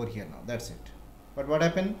point over here now. That's it. But what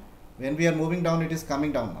happened? When we are moving down, it is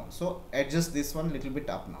coming down now. So adjust this one little bit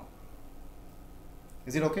up now.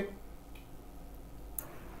 Is it okay?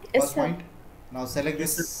 Yes, First sir. point. Now select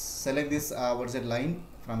this what's that line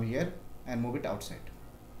from here and move it outside.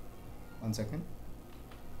 1 second.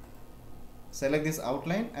 Select this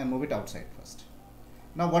outline and move it outside first.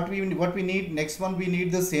 Now what we need, next one we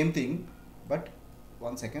need the same thing, but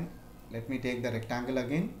 1 second. Let me take the rectangle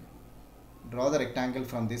again. Draw the rectangle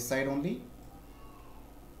from this side only.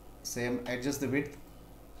 Same, adjust the width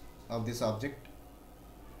of this object.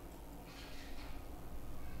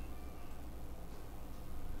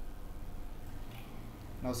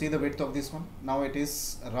 Now see the width of this one. Now it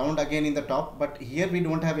is round again in the top, but here we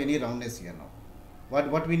don't have any roundness here now.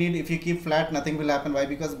 What we need, if you keep flat, nothing will happen. Why?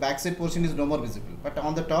 Because backside portion is no more visible. But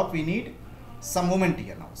on the top we need some movement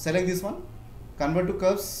here now. Select this one, convert to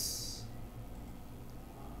curves.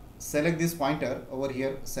 Select this pointer over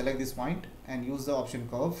here, select this point and use the option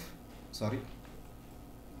curve. Sorry.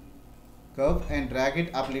 Curve and drag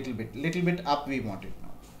it up little bit up we want it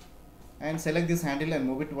now. And select this handle and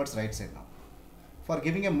move it towards right side now. For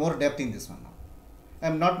giving a more depth in this one now. I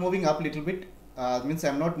am not moving up little bit, means I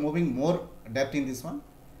am not moving more depth in this one.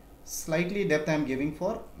 Slightly depth I am giving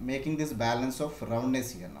for making this balance of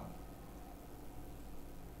roundness here now.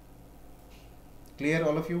 Clear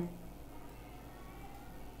all of you?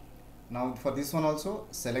 Now for this one also,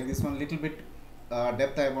 select this one little bit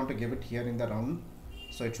depth I want to give it here in the round.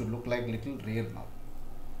 So it should look like little rear now.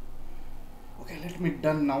 Okay, let me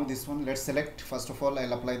done now this one. Let's select, first of all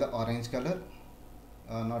I'll apply the orange color.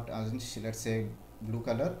 Not orange, let's say blue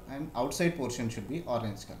color, and outside portion should be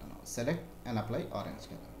orange color now. Select and apply orange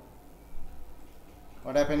color.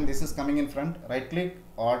 What happened? This is coming in front. Right click,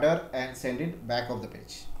 order and send it back of the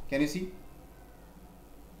page. Can you see?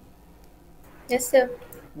 Yes, sir.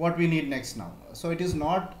 What we need next now? So it is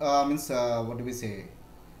not what do we say?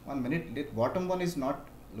 1 minute. The bottom one is not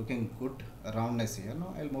looking good roundness here.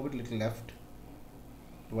 No, I'll move it little left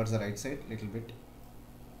towards the right side, little bit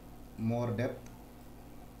more depth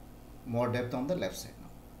on the left side now.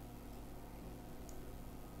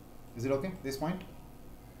 Is it okay, this point?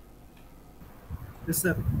 Yes,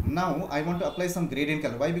 sir. Now I want to apply some gradient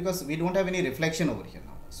color. Why? Because we don't have any reflection over here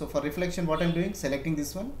now. So for reflection, what I'm doing, selecting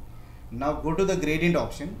this one. Now go to the gradient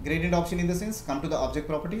option. Gradient option in the sense, come to the object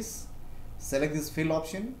properties, select this fill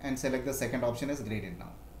option and select the second option as gradient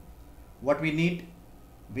now. What we need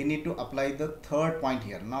to apply the third point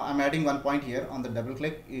here. Now I'm adding one point here. On the double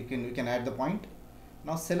click, you can add the point.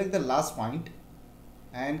 Now select the last point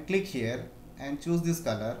and click here and choose this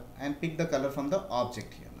color and pick the color from the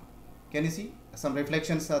object here now. Can you see some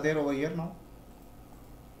reflections are there over here now?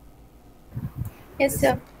 Yes,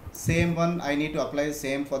 sir. Same one I need to apply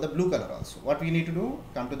same for the blue color also. What we need to do,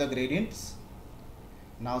 come to the gradients.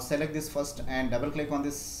 Now select this first and double click on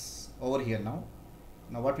this over here now.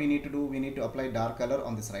 Now what we need to do, we need to apply dark color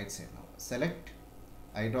on this right side now. Select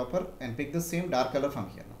eyedropper and pick the same dark color from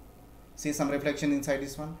here now. See some reflection inside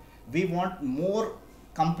this one. We want more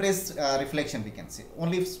compressed reflection, we can say.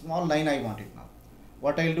 Only small line I want it now.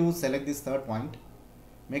 What I'll do, select this third point,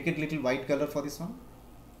 make it little white color for this one.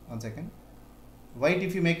 1 second. White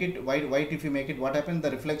if you make it, white if you make it, what happens?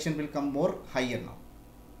 The reflection will come more higher now.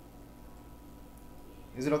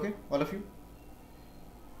 Is it okay, all of you?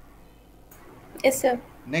 Yes, sir.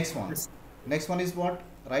 Next one. Yes. Next one is what?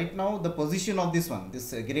 Right now the position of this one,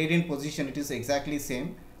 this gradient position, it is exactly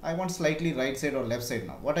same. I want slightly right side or left side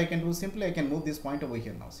now. What I can do, simply I can move this point over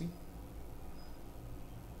here now. See?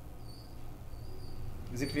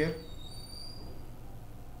 Is it clear?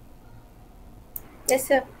 Yes,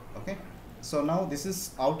 sir. Okay. So now this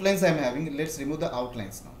is outlines I am having. Let's remove the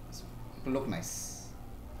outlines now. So it will look nice.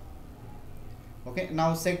 Okay.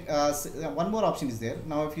 Now one more option is there.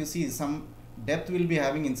 Now if you see, some depth will be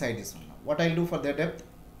having inside this one. What I'll do for the depth?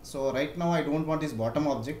 So right now I don't want this bottom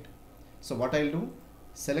object. So what I'll do,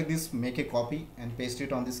 select this, make a copy and paste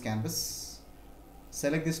it on this canvas.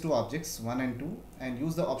 Select these two objects 1 and 2 and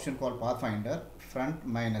use the option called pathfinder front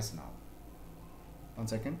minus now. 1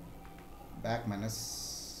 second, back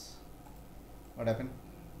minus. What happened?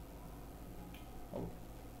 Oh,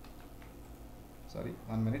 sorry,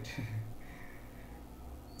 1 minute.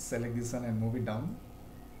 Select this one and move it down.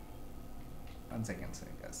 1 second,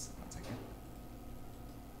 sorry guys, 1 second.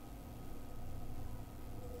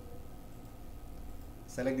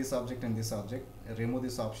 Select this object and this object, remove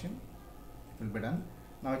this option, it will be done.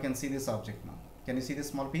 Now I can see this object now. Can you see this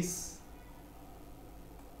small piece?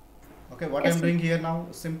 Okay, what Yes, I'm sir. doing here now,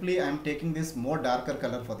 simply I'm taking this more darker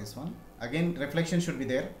color for this one. Again, reflection should be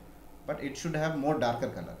there, but it should have more darker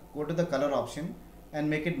color. Go to the color option and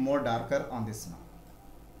make it more darker on this now.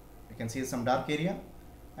 You can see some dark area,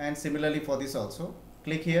 and similarly for this also.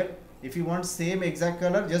 Click here. If you want same exact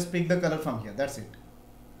color, just pick the color from here. That's it.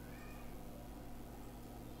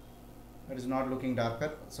 It is not looking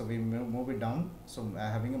darker, so we move it down. So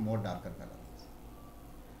having a more darker color,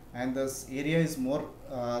 and this area is more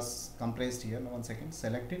compressed here. Now 1 second,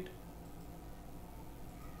 select it.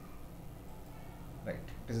 Right,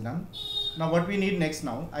 it is done. Now what we need next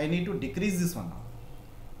now, I need to decrease this one now.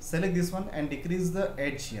 Select this one and decrease the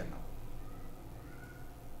edge here now.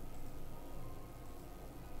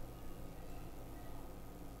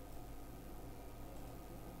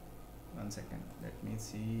 One second, let me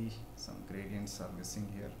see, some gradients are missing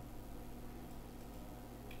here.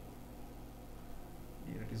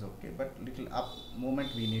 Here it is okay, but little up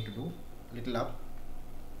movement we need to do, little up.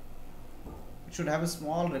 It should have a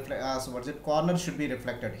small so what's it, corner should be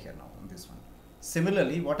reflected here now on this one.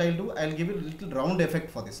 Similarly, what I'll do, I'll give it a little round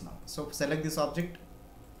effect for this now. So select this object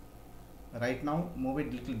right now, move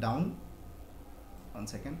it little down. 1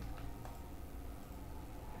 second,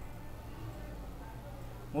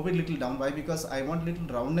 move it little down. Why? Because I want little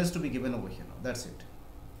roundness to be given over here now. That's it.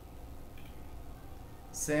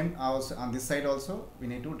 Same also on this side also, we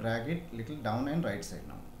need to drag it little down and right side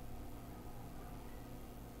now.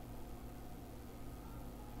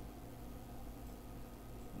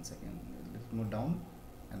 One second, a little more down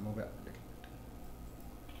and move it up a little bit.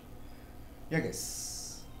 Yeah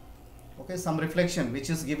guys. Okay, some reflection which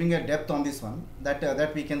is giving a depth on this one,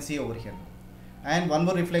 that we can see over here now. And one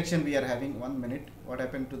more reflection we are having. 1 minute. What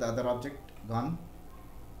happened to the other object? Gone.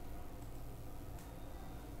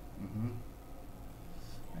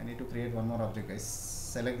 I need to create one more object guys.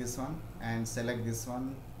 Select this one and select this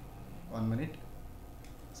one. 1 minute.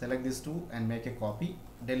 Select these two and make a copy.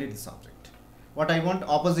 Delete this object. What I want,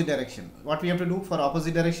 opposite direction. What we have to do for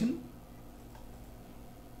opposite direction?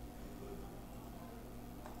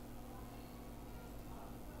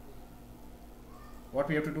 What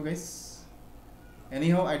we have to do guys?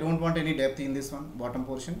 Anyhow, I don't want any depth in this one, bottom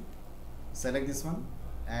portion. Select this one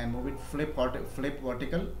and move it flip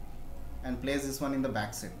vertical and place this one in the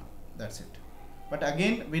back side now. That's it. But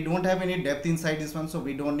again, we don't have any depth inside this one, so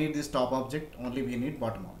we don't need this top object, only we need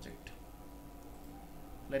bottom object.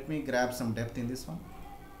 Let me grab some depth in this one.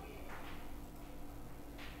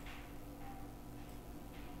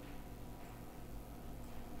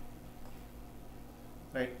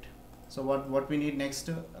 Right. So what we need next,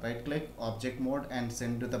 right click, object mode and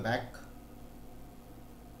send to the back.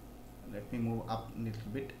 Let me move up a little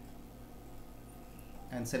bit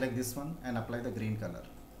and select this one and apply the green color.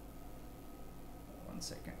 1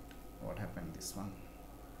 second, what happened this one?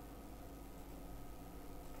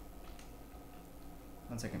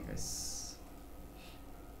 1 second guys.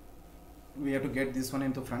 We have to get this one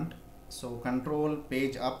into front. So control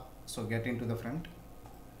page up, so get into the front.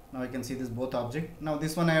 Now I can see this both object. Now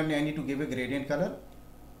this one I need to give a gradient color.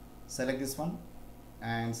 Select this one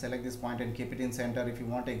and select this point and keep it in center. If you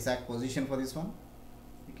want exact position for this one,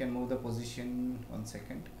 you can move the position. 1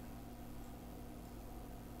 second.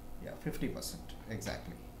 Yeah, 50%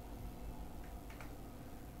 exactly.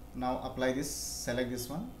 Now apply this, select this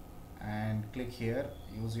one and click here,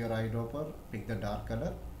 use your eyedropper, pick the dark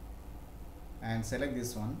color and select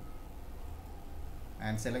this one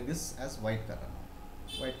and select this as white color.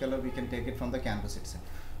 White color we can take it from the canvas itself.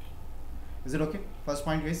 Is it okay? First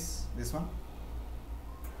point is this one.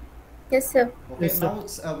 Yes, sir. Okay, Yes,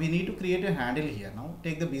 sir. now we need to create a handle here. Now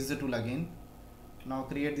take the bezier tool again. Now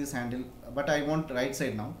create this handle, but I want right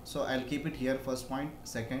side now, so I'll keep it here. First point,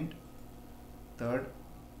 second, third,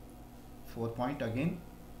 fourth point again,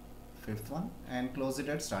 fifth one, and close it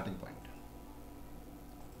at starting point.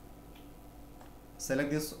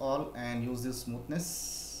 Select this all and use this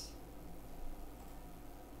smoothness.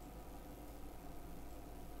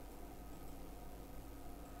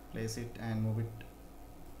 Place it and move it.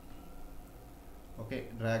 Okay,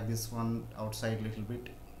 drag this one outside a little bit.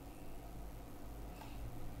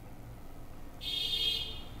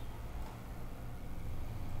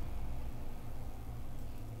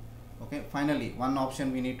 Okay, finally one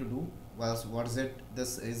option we need to do was, what is it,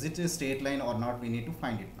 this, is it a straight line or not, we need to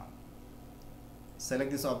find it now.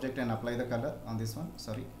 Select this object and apply the color on this one,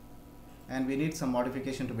 sorry, and we need some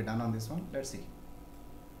modification to be done on this one. Let's see,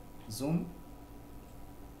 zoom,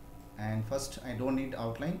 and first I don't need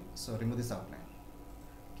outline, so remove this outline.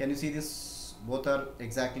 Can you see this, both are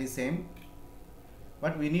exactly same,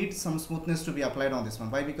 but we need some smoothness to be applied on this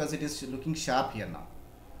one. Why? Because it is looking sharp here now.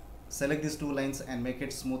 Select these two lines and make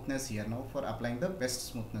it smoothness here now for applying the best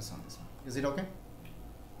smoothness on this one. Is it okay?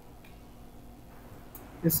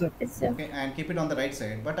 Yes, sir. Yes, sir. Okay, and keep it on the right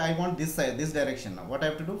side, but I want this side, this direction now. What I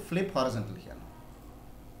have to do? Flip horizontal here now.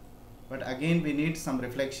 But again we need some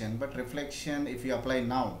reflection, but reflection if you apply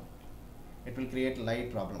now, it will create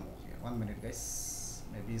light problem over here. 1 minute guys,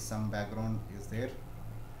 maybe some background is there.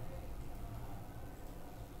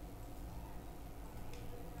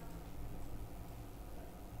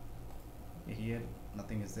 Here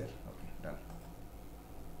nothing is there. Okay, done.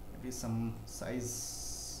 Maybe some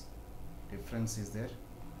size difference is there.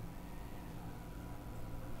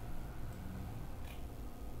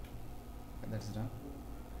 Okay, that's done.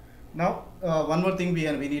 Now one more thing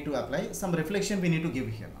we need to apply some reflection, we need to give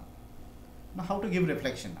here now. Now how to give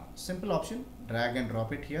reflection now? Simple option, drag and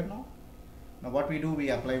drop it here now. Now what we do, we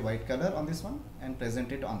apply white color on this one and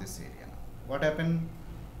present it on this area now. What happened?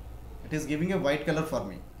 It is giving a white color for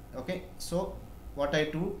me. Okay, so what I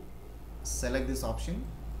do, select this option,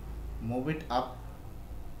 move it up,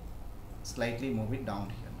 slightly move it down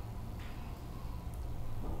here.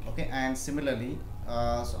 Okay, and similarly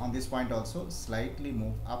so on this point also slightly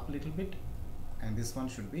move up a little bit, and this one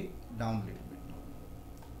should be down a little bit,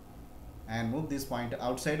 and move this point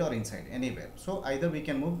outside or inside, anywhere. So either we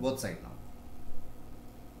can move both side now.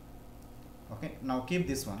 Okay, now keep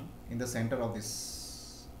this one in the center of this.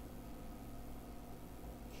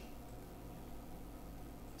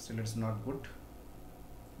 Still it's not good.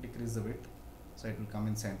 Decrease the width so it will come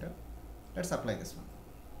in center. Let's apply this one.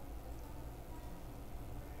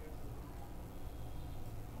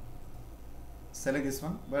 Select this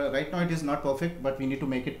one. Well, right now it is not perfect, but we need to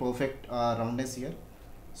make it perfect roundness here.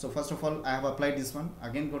 So first of all I have applied this one.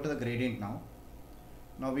 Again go to the gradient now.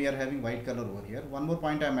 Now we are having white color over here. One more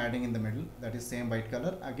point I am adding in the middle, that is same white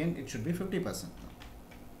color. Again it should be 50% now.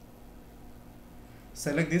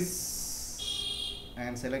 Select this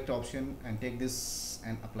and select option and take this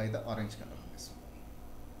and apply the orange color on this one.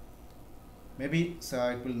 Maybe so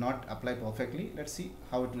it will not apply perfectly. Let's see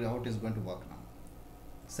how it is going to work now.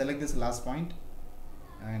 Select this last point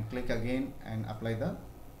and click again and apply the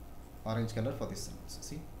orange color for this one. So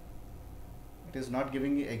see, it is not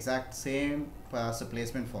giving the exact same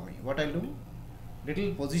placement for me. What I'll do,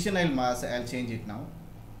 little position I'll change it now.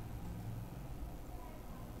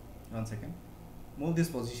 1 second. Move this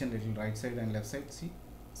position little right side and left side. See,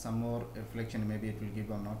 some more reflection maybe it will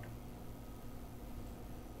give or not.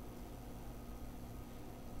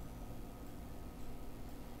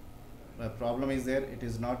 The problem is there, it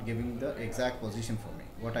is not giving the exact position for me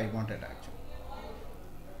what I wanted actually.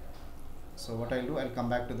 So what I'll do, I'll come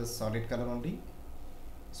back to the solid color only,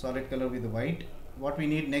 solid color with the white. What we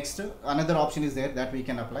need next, another option is there that we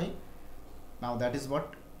can apply. Now that is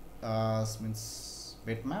what means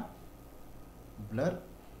bitmap, blur.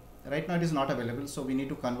 Right now it is not available, so we need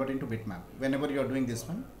to convert into bitmap. Whenever you are doing this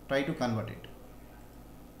one, try to convert it.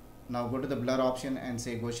 Now go to the blur option and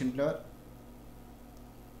say Gaussian blur,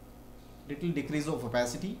 little decrease of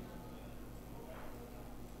opacity.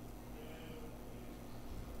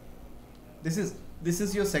 This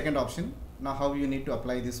is your second option. Now how you need to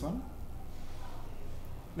apply this one?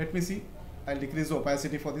 Let me see. I'll decrease the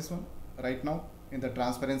opacity for this one. Right now in the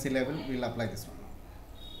transparency level we'll apply this one.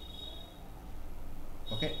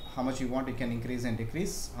 Okay, how much you want, you can increase and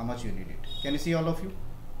decrease how much you need it. Can you see all of you?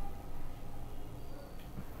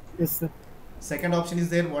 Yes, sir. Second option is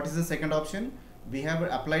there. What is the second option? We have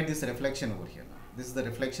applied this reflection over here now. This is the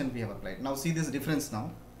reflection we have applied. Now see this difference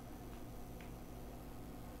now.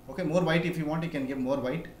 Okay, more white if you want, you can give more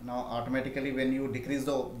white. Now automatically when you decrease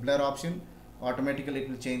the blur option, automatically it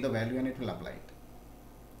will change the value and it will apply it.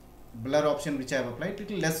 Blur option which I have applied,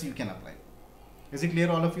 little less you can apply. Is it clear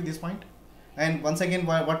all of you this point? And once again,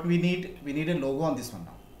 what we need a logo on this one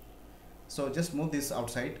now. So just move this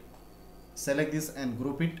outside, select this and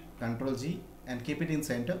group it, Ctrl G, and keep it in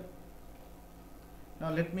center.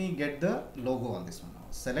 Now let me get the logo on this one now.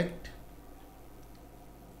 Select.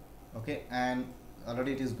 Okay, and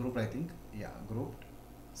already it is grouped, I think. Yeah, grouped.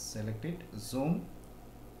 Select it, zoom,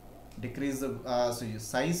 decrease the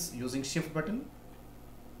size using shift button.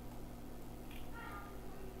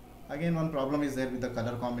 Again, one problem is there with the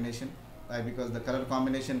color combination, because the color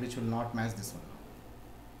combination which will not match this one.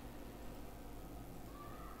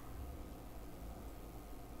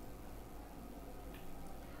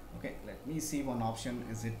 Okay, let me see one option,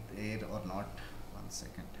 is it there or not. 1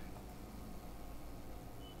 second.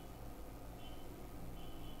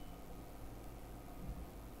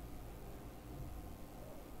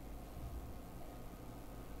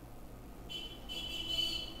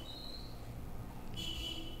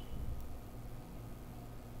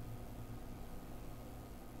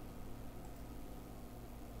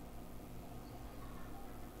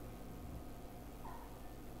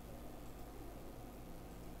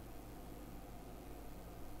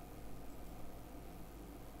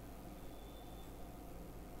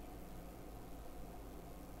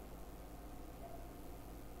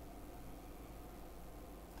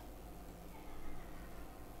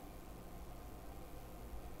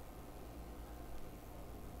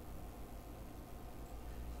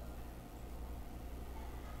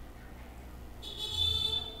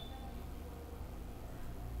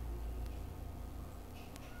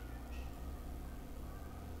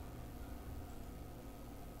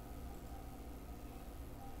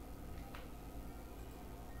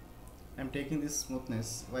 I'm taking this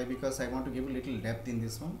smoothness. Why? Because I want to give a little depth in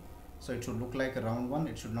this one, so it should look like a round one,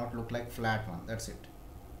 it should not look like flat one. That's it.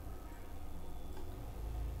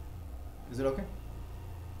 Is it okay?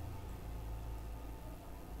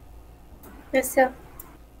 Yes, sir.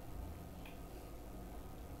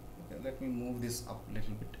 Okay, let me move this up a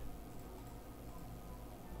little bit.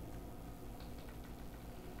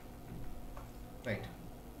 Right,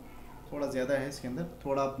 थोड़ा ज़्यादा है इसके अंदर,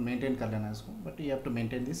 थोड़ा आप maintain कर लेना इसको, but you have to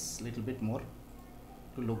maintain this little bit more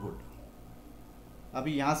to look good.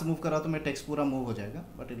 अभी यहाँ से मूव करा तो मेरा टेक्स्ट पूरा मूव हो जाएगा,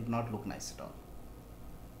 but it will not look nice at all.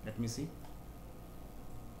 Let me C.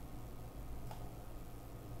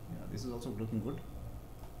 This is also looking good.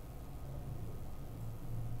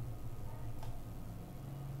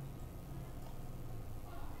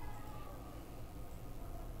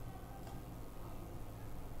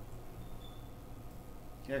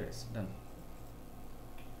 Yeah guys, done.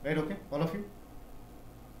 Right, okay, all of you.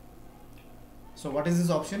 So what is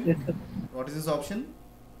this option? Yes, sir. What is this option?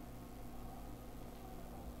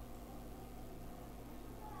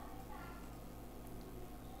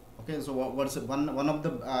 Okay, so what's one of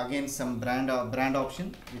the again some brand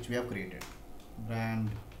option which we have created. Brand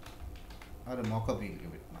or a mockup, we'll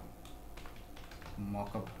give it now.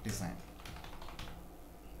 Mockup design.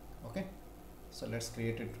 Okay, so let's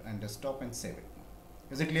create it and desktop and save it.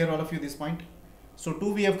 Is it clear all of you this point? So two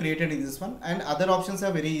we have created in this one, and other options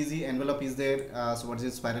are very easy. Envelope is there. So what is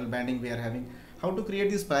it? Spiral banding we are having. How to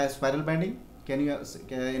create this spiral banding? Can you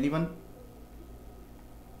anyone?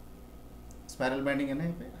 Spiral banding है ना?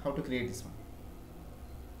 How to create this one?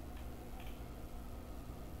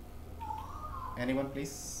 Anyone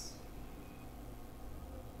please?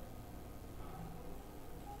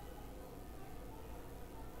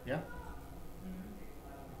 Yeah.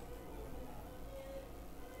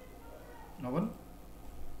 No one?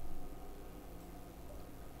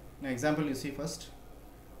 Now example you see first.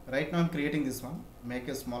 Right now I'm creating this one. Make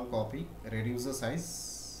a small copy, reduce the size,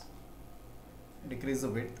 decrease the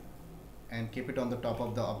width, and keep it on the top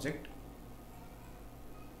of the object.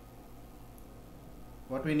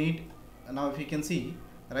 What we need now, if you can see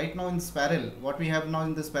right now in spiral, what we have now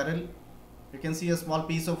in the spiral, you can see a small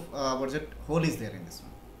piece of hole is there in this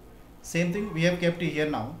one. Same thing we have kept it here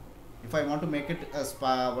now. If I want to make it a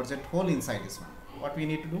hole inside this one, what we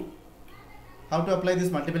need to do? How to apply these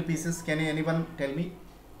multiple pieces? Can anyone tell me?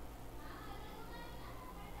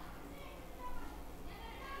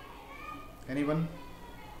 Anyone?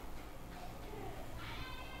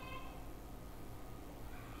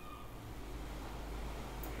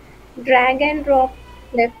 Drag and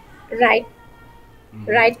drop left right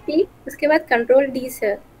right click, उसके बाद control D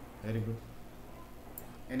sir. Very good.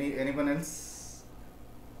 Anyone else?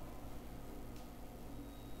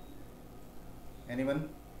 Anyone?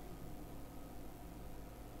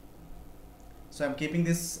 So I'm keeping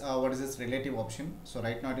this what is this relative option. So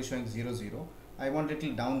right now it is showing 0 0. I want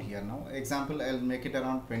little down here now. Example, I'll make it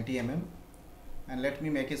around 20 mm, and let me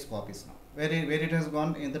make its copies now. Where it has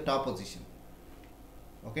gone in the top position.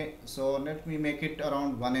 Okay, so let me make it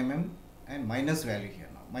around 1 mm and minus value here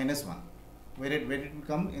now, -1. Where it will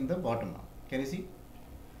come in the bottom now. Can you see?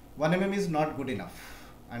 1 mm is not good enough.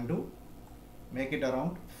 Undo. Make it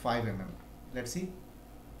around 5 mm. Let's see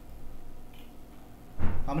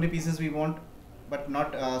how many pieces we want, but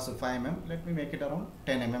not so 5 mm. Let me make it around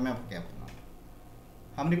 10 mm of gap now.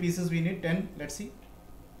 How many pieces we need? 10. Let's see.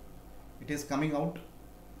 It is coming out.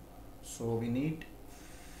 So we need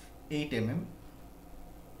 8 mm.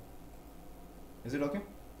 Is it okay?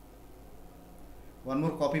 One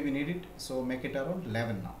more copy we need it. So make it around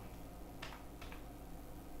 11 now.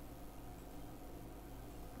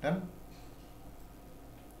 Done?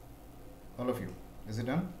 All of you. Is it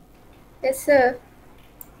done? Yes, sir.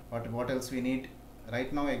 What else we need?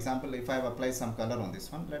 Right now, example, if I have applied some color on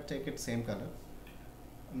this one, let's take it same color.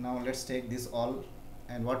 Now let's take this all,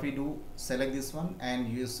 and what we do, select this one and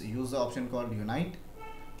use the option called unite,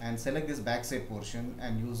 and select this backside portion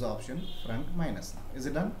and use the option front minus. Now is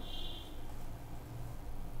it done?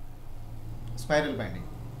 Spiral binding.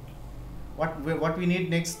 What we need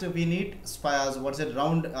next? We need spires. What's it?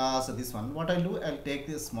 Round. So this one. What I'll do? I'll take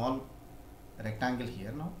this small rectangle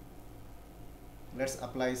here now. Let's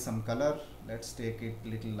apply some color. Let's take it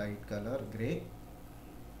little light color, gray.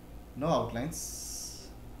 No outlines.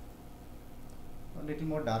 A little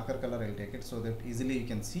more darker color I'll take it so that easily you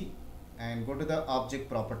can see. And go to the object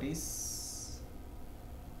properties.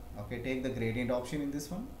 Okay, take the gradient option in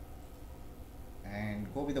this one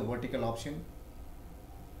and go with the vertical option.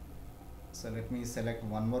 So let me select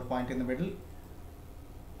one more point in the middle.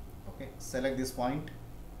 Okay, select this point.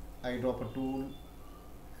 I drop a tool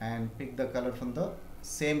and pick the color from the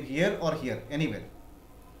same here or here, anywhere.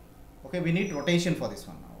 Okay, we need rotation for this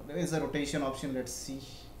one now. There is a rotation option. Let's see.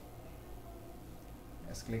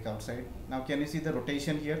 Let's click outside. Now can you see the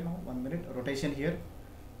rotation here now? 1 minute. Rotation here.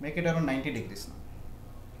 Make it around 90 degrees now.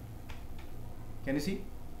 Can you see?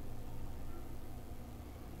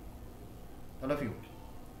 All of you.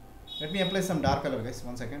 Let me apply some dark color, guys.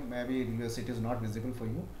 1 second. Maybe because it is not visible for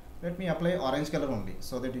you. Let me apply orange color only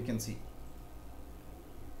so that you can see.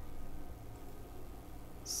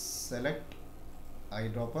 Select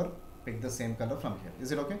eyedropper. Pick the same color from here.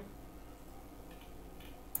 Is it okay?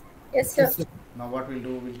 Yes, sir. Yes, sir. Now what we'll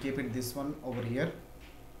do, we'll keep it this one over here.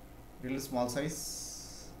 Little small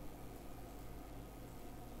size.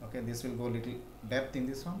 Okay, this will go little depth in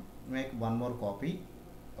this one. Make one more copy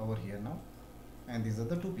over here now. And these are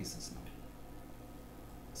the two pieces now.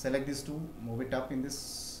 Select these two, move it up in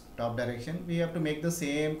this top direction. We have to make the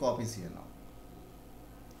same copies here now.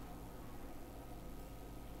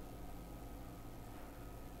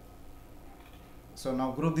 So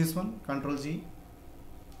now group this one, Control G.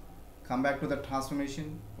 Come back to the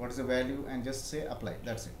transformation. What is the value? And just say apply.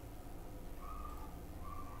 That's it.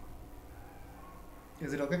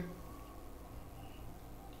 Is it okay?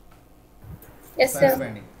 Yes, Spiral sir.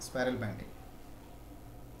 binding. Spiral binding.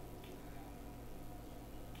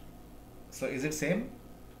 So is it same?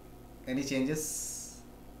 Any changes?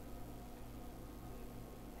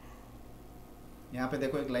 यहाँ पे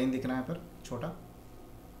देखो एक line दिख रहा है पर छोटा.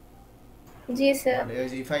 जी, sir. But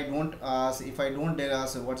if I don't,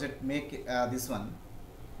 so what's it? Make this one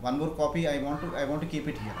more copy. I want to keep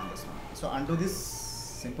it here on this one. So undo this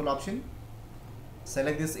simple option.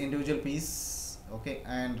 Select this individual piece. Okay,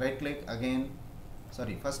 and right click again.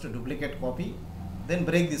 Sorry, first duplicate copy, then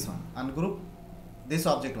break this one. Ungroup this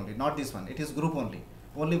object only, not this one. It is group only.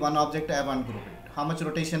 Only one object I have ungrouped it. How much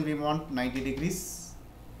rotation we want? 90 degrees.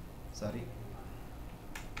 Sorry.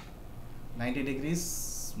 90 degrees.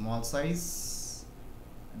 Small size.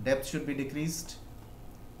 Depth should be decreased.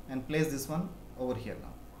 And place this one over here now.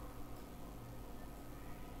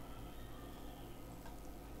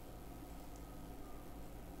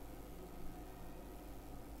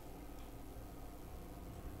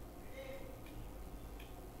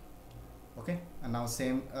 Okay, and now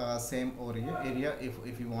same over here area.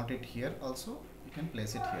 If you want it here also, you can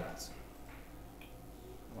place it here also.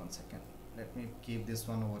 1 second. Let me keep this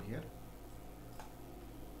one over here.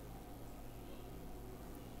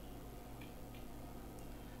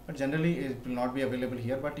 But generally it will not be available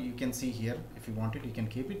here, but you can see here. If you want it, you can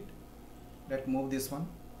keep it. Let's move this one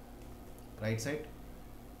right side.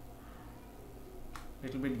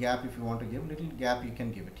 Little bit gap if you want to give. Little gap you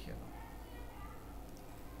can give it here.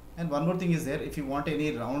 And one more thing is there, if you want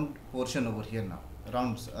any round portion over here now,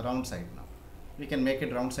 round side now, we can make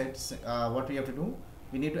it round side. What we have to do,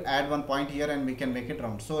 we need to add one point here and we can make it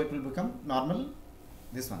round. So it will become normal,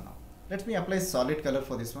 this one now. Let me apply solid color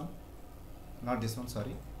for this one, not this one,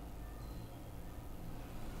 sorry.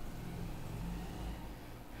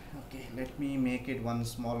 Okay, let me make it one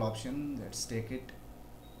small option. Let's take it,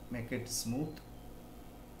 make it smooth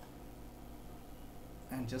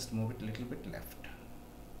and just move it a little bit left.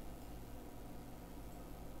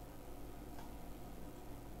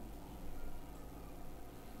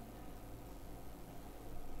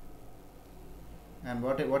 And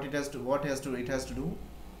it has to do, it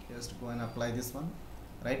has to go and apply this one.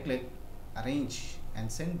 Right click, arrange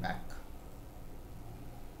and send back.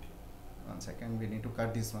 One second, we need to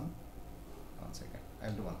cut this one. One second,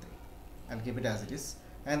 I'll do one thing. I'll keep it as it is.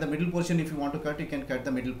 And the middle portion, if you want to cut, you can cut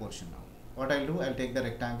the middle portion now. What I'll do, I'll take the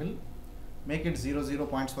rectangle, make it 0, 0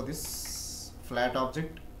 points for this flat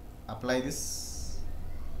object, apply this,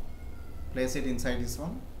 place it inside this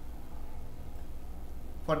one.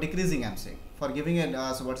 For decreasing, I'm saying. For giving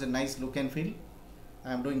a so what's a nice look and feel,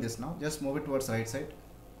 I'm doing this now. Just move it towards right side.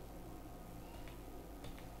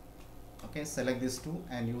 Okay, select this two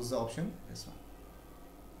and use the option this one.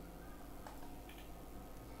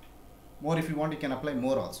 More if you want, you can apply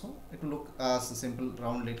more also. It will look as a simple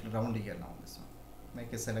round, little round here now. This one.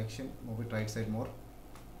 Make a selection, move it right side more.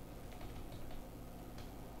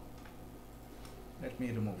 Let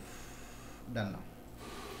me remove. Done now.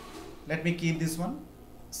 Let me keep this one.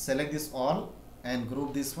 Select this all and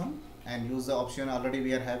group this one and use the option already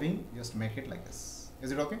we are having. Just make it like this.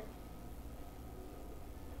 Is it okay?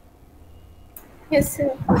 Yes,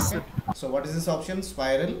 sir. Okay. So what is this option?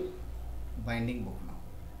 Spiral binding book now.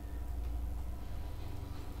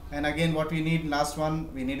 And again, what we need, last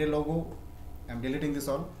one, we need a logo. I'm deleting this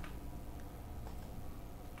all.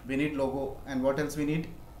 We need logo. And what else we need?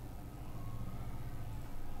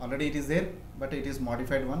 Already it is there, but it is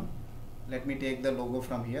modified one. Let me take the logo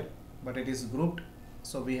from here, but it is grouped,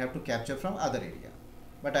 so we have to capture from other area.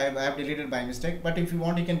 But I have deleted by mistake. But if you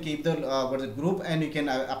want, you can keep the group and you can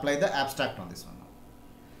apply the abstract on this one now.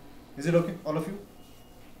 Is it okay, all of you?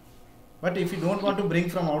 But if you don't want to bring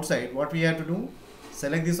from outside, what we have to do,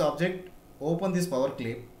 select this object, open this power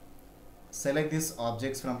clip, select these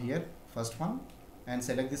objects from here, first one, and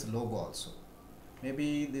select this logo also.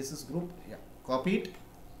 Maybe this is group, yeah, copy it.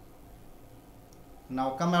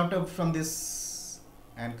 Now come out of from this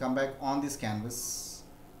and come back on this canvas,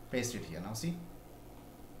 paste it here. Now see,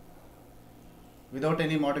 without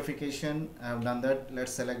any modification, I have done that.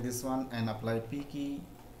 Let's select this one and apply P key,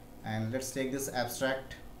 and let's take this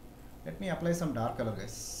abstract. Let me apply some dark color,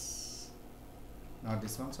 guys. Not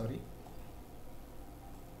this one, sorry.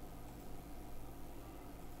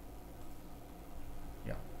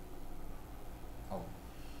 Yeah. Oh.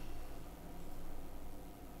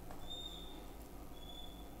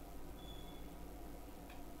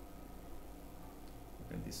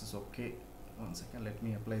 Okay, this is okay. One second, let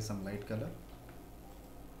me apply some light color.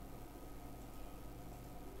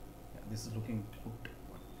 Yeah, this is looking good,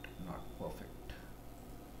 but not perfect.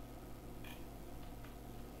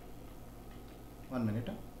 1 minute.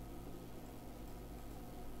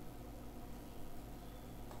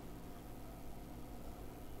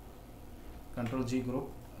 Control G group,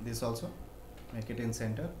 this also, make it in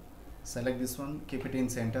center. Select this one, keep it in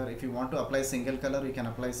center. If you want to apply single color, you can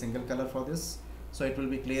apply single color for this, so it will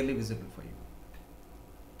be clearly visible for you.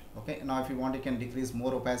 Okay, now if you want, you can decrease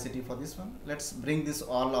more opacity for this one. Let's bring this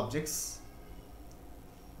all objects.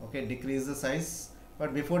 Okay, decrease the size,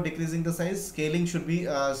 but before decreasing the size, scaling should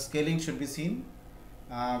be seen.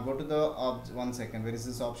 Go to the 1 second, where is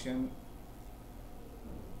this option?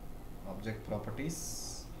 Object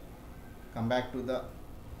properties, come back to the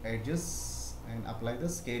edges and apply the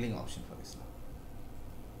scaling option for this now.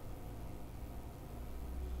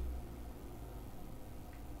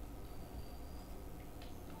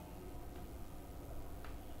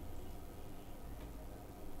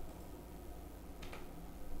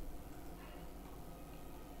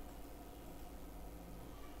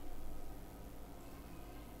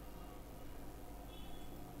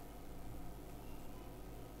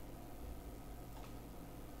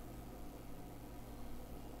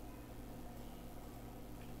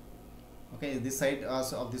 Okay, this side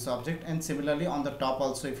of this object, and similarly on the top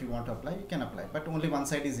also, if you want to apply, you can apply, but only one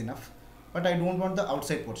side is enough. But I don't want the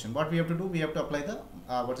outside portion. What we have to do, we have to apply the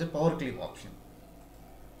power clip option,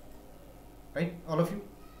 right, all of you?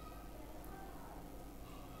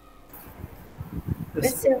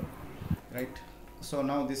 Yes, sir. Right, so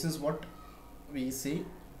now this is what we see.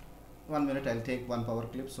 1 minute, I'll take one power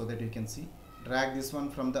clip so that you can see. Drag this one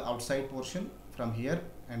from the outside portion from here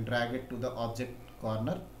and drag it to the object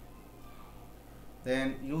corner.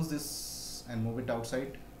 Then use this and move it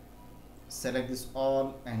outside. Select this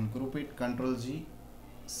all and group it, Control G.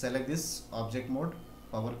 Select this object mode,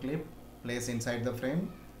 power clip, place inside the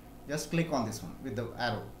frame. Just click on this one with the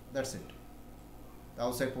arrow. That's it. The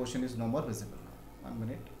outside portion is no more visible now. 1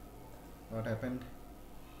 minute. What happened?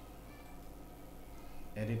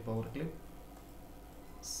 Edit power clip.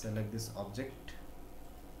 Select this object.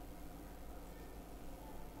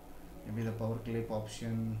 Maybe the power clip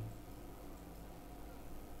option.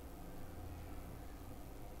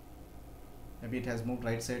 Maybe it has moved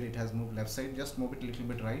right side, it has moved left side. Just move it a little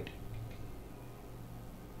bit right.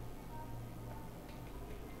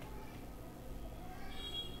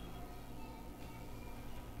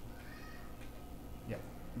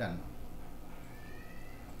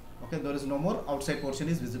 Okay, there is no more outside portion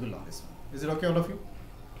is visible on this one. Is it okay, all of you?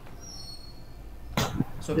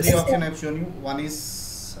 So Yes, three sir. options I have shown you. One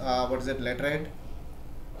is what is it, letterhead.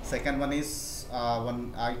 Second one is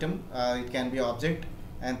one item, it can be object,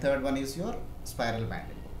 and third one is your spiral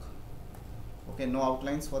banded book. Okay, no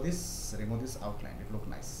outlines for this. Remove this outline. It look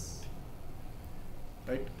nice,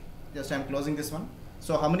 right? Just I am closing this one.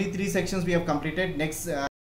 So how many 3 sections we have completed? Next.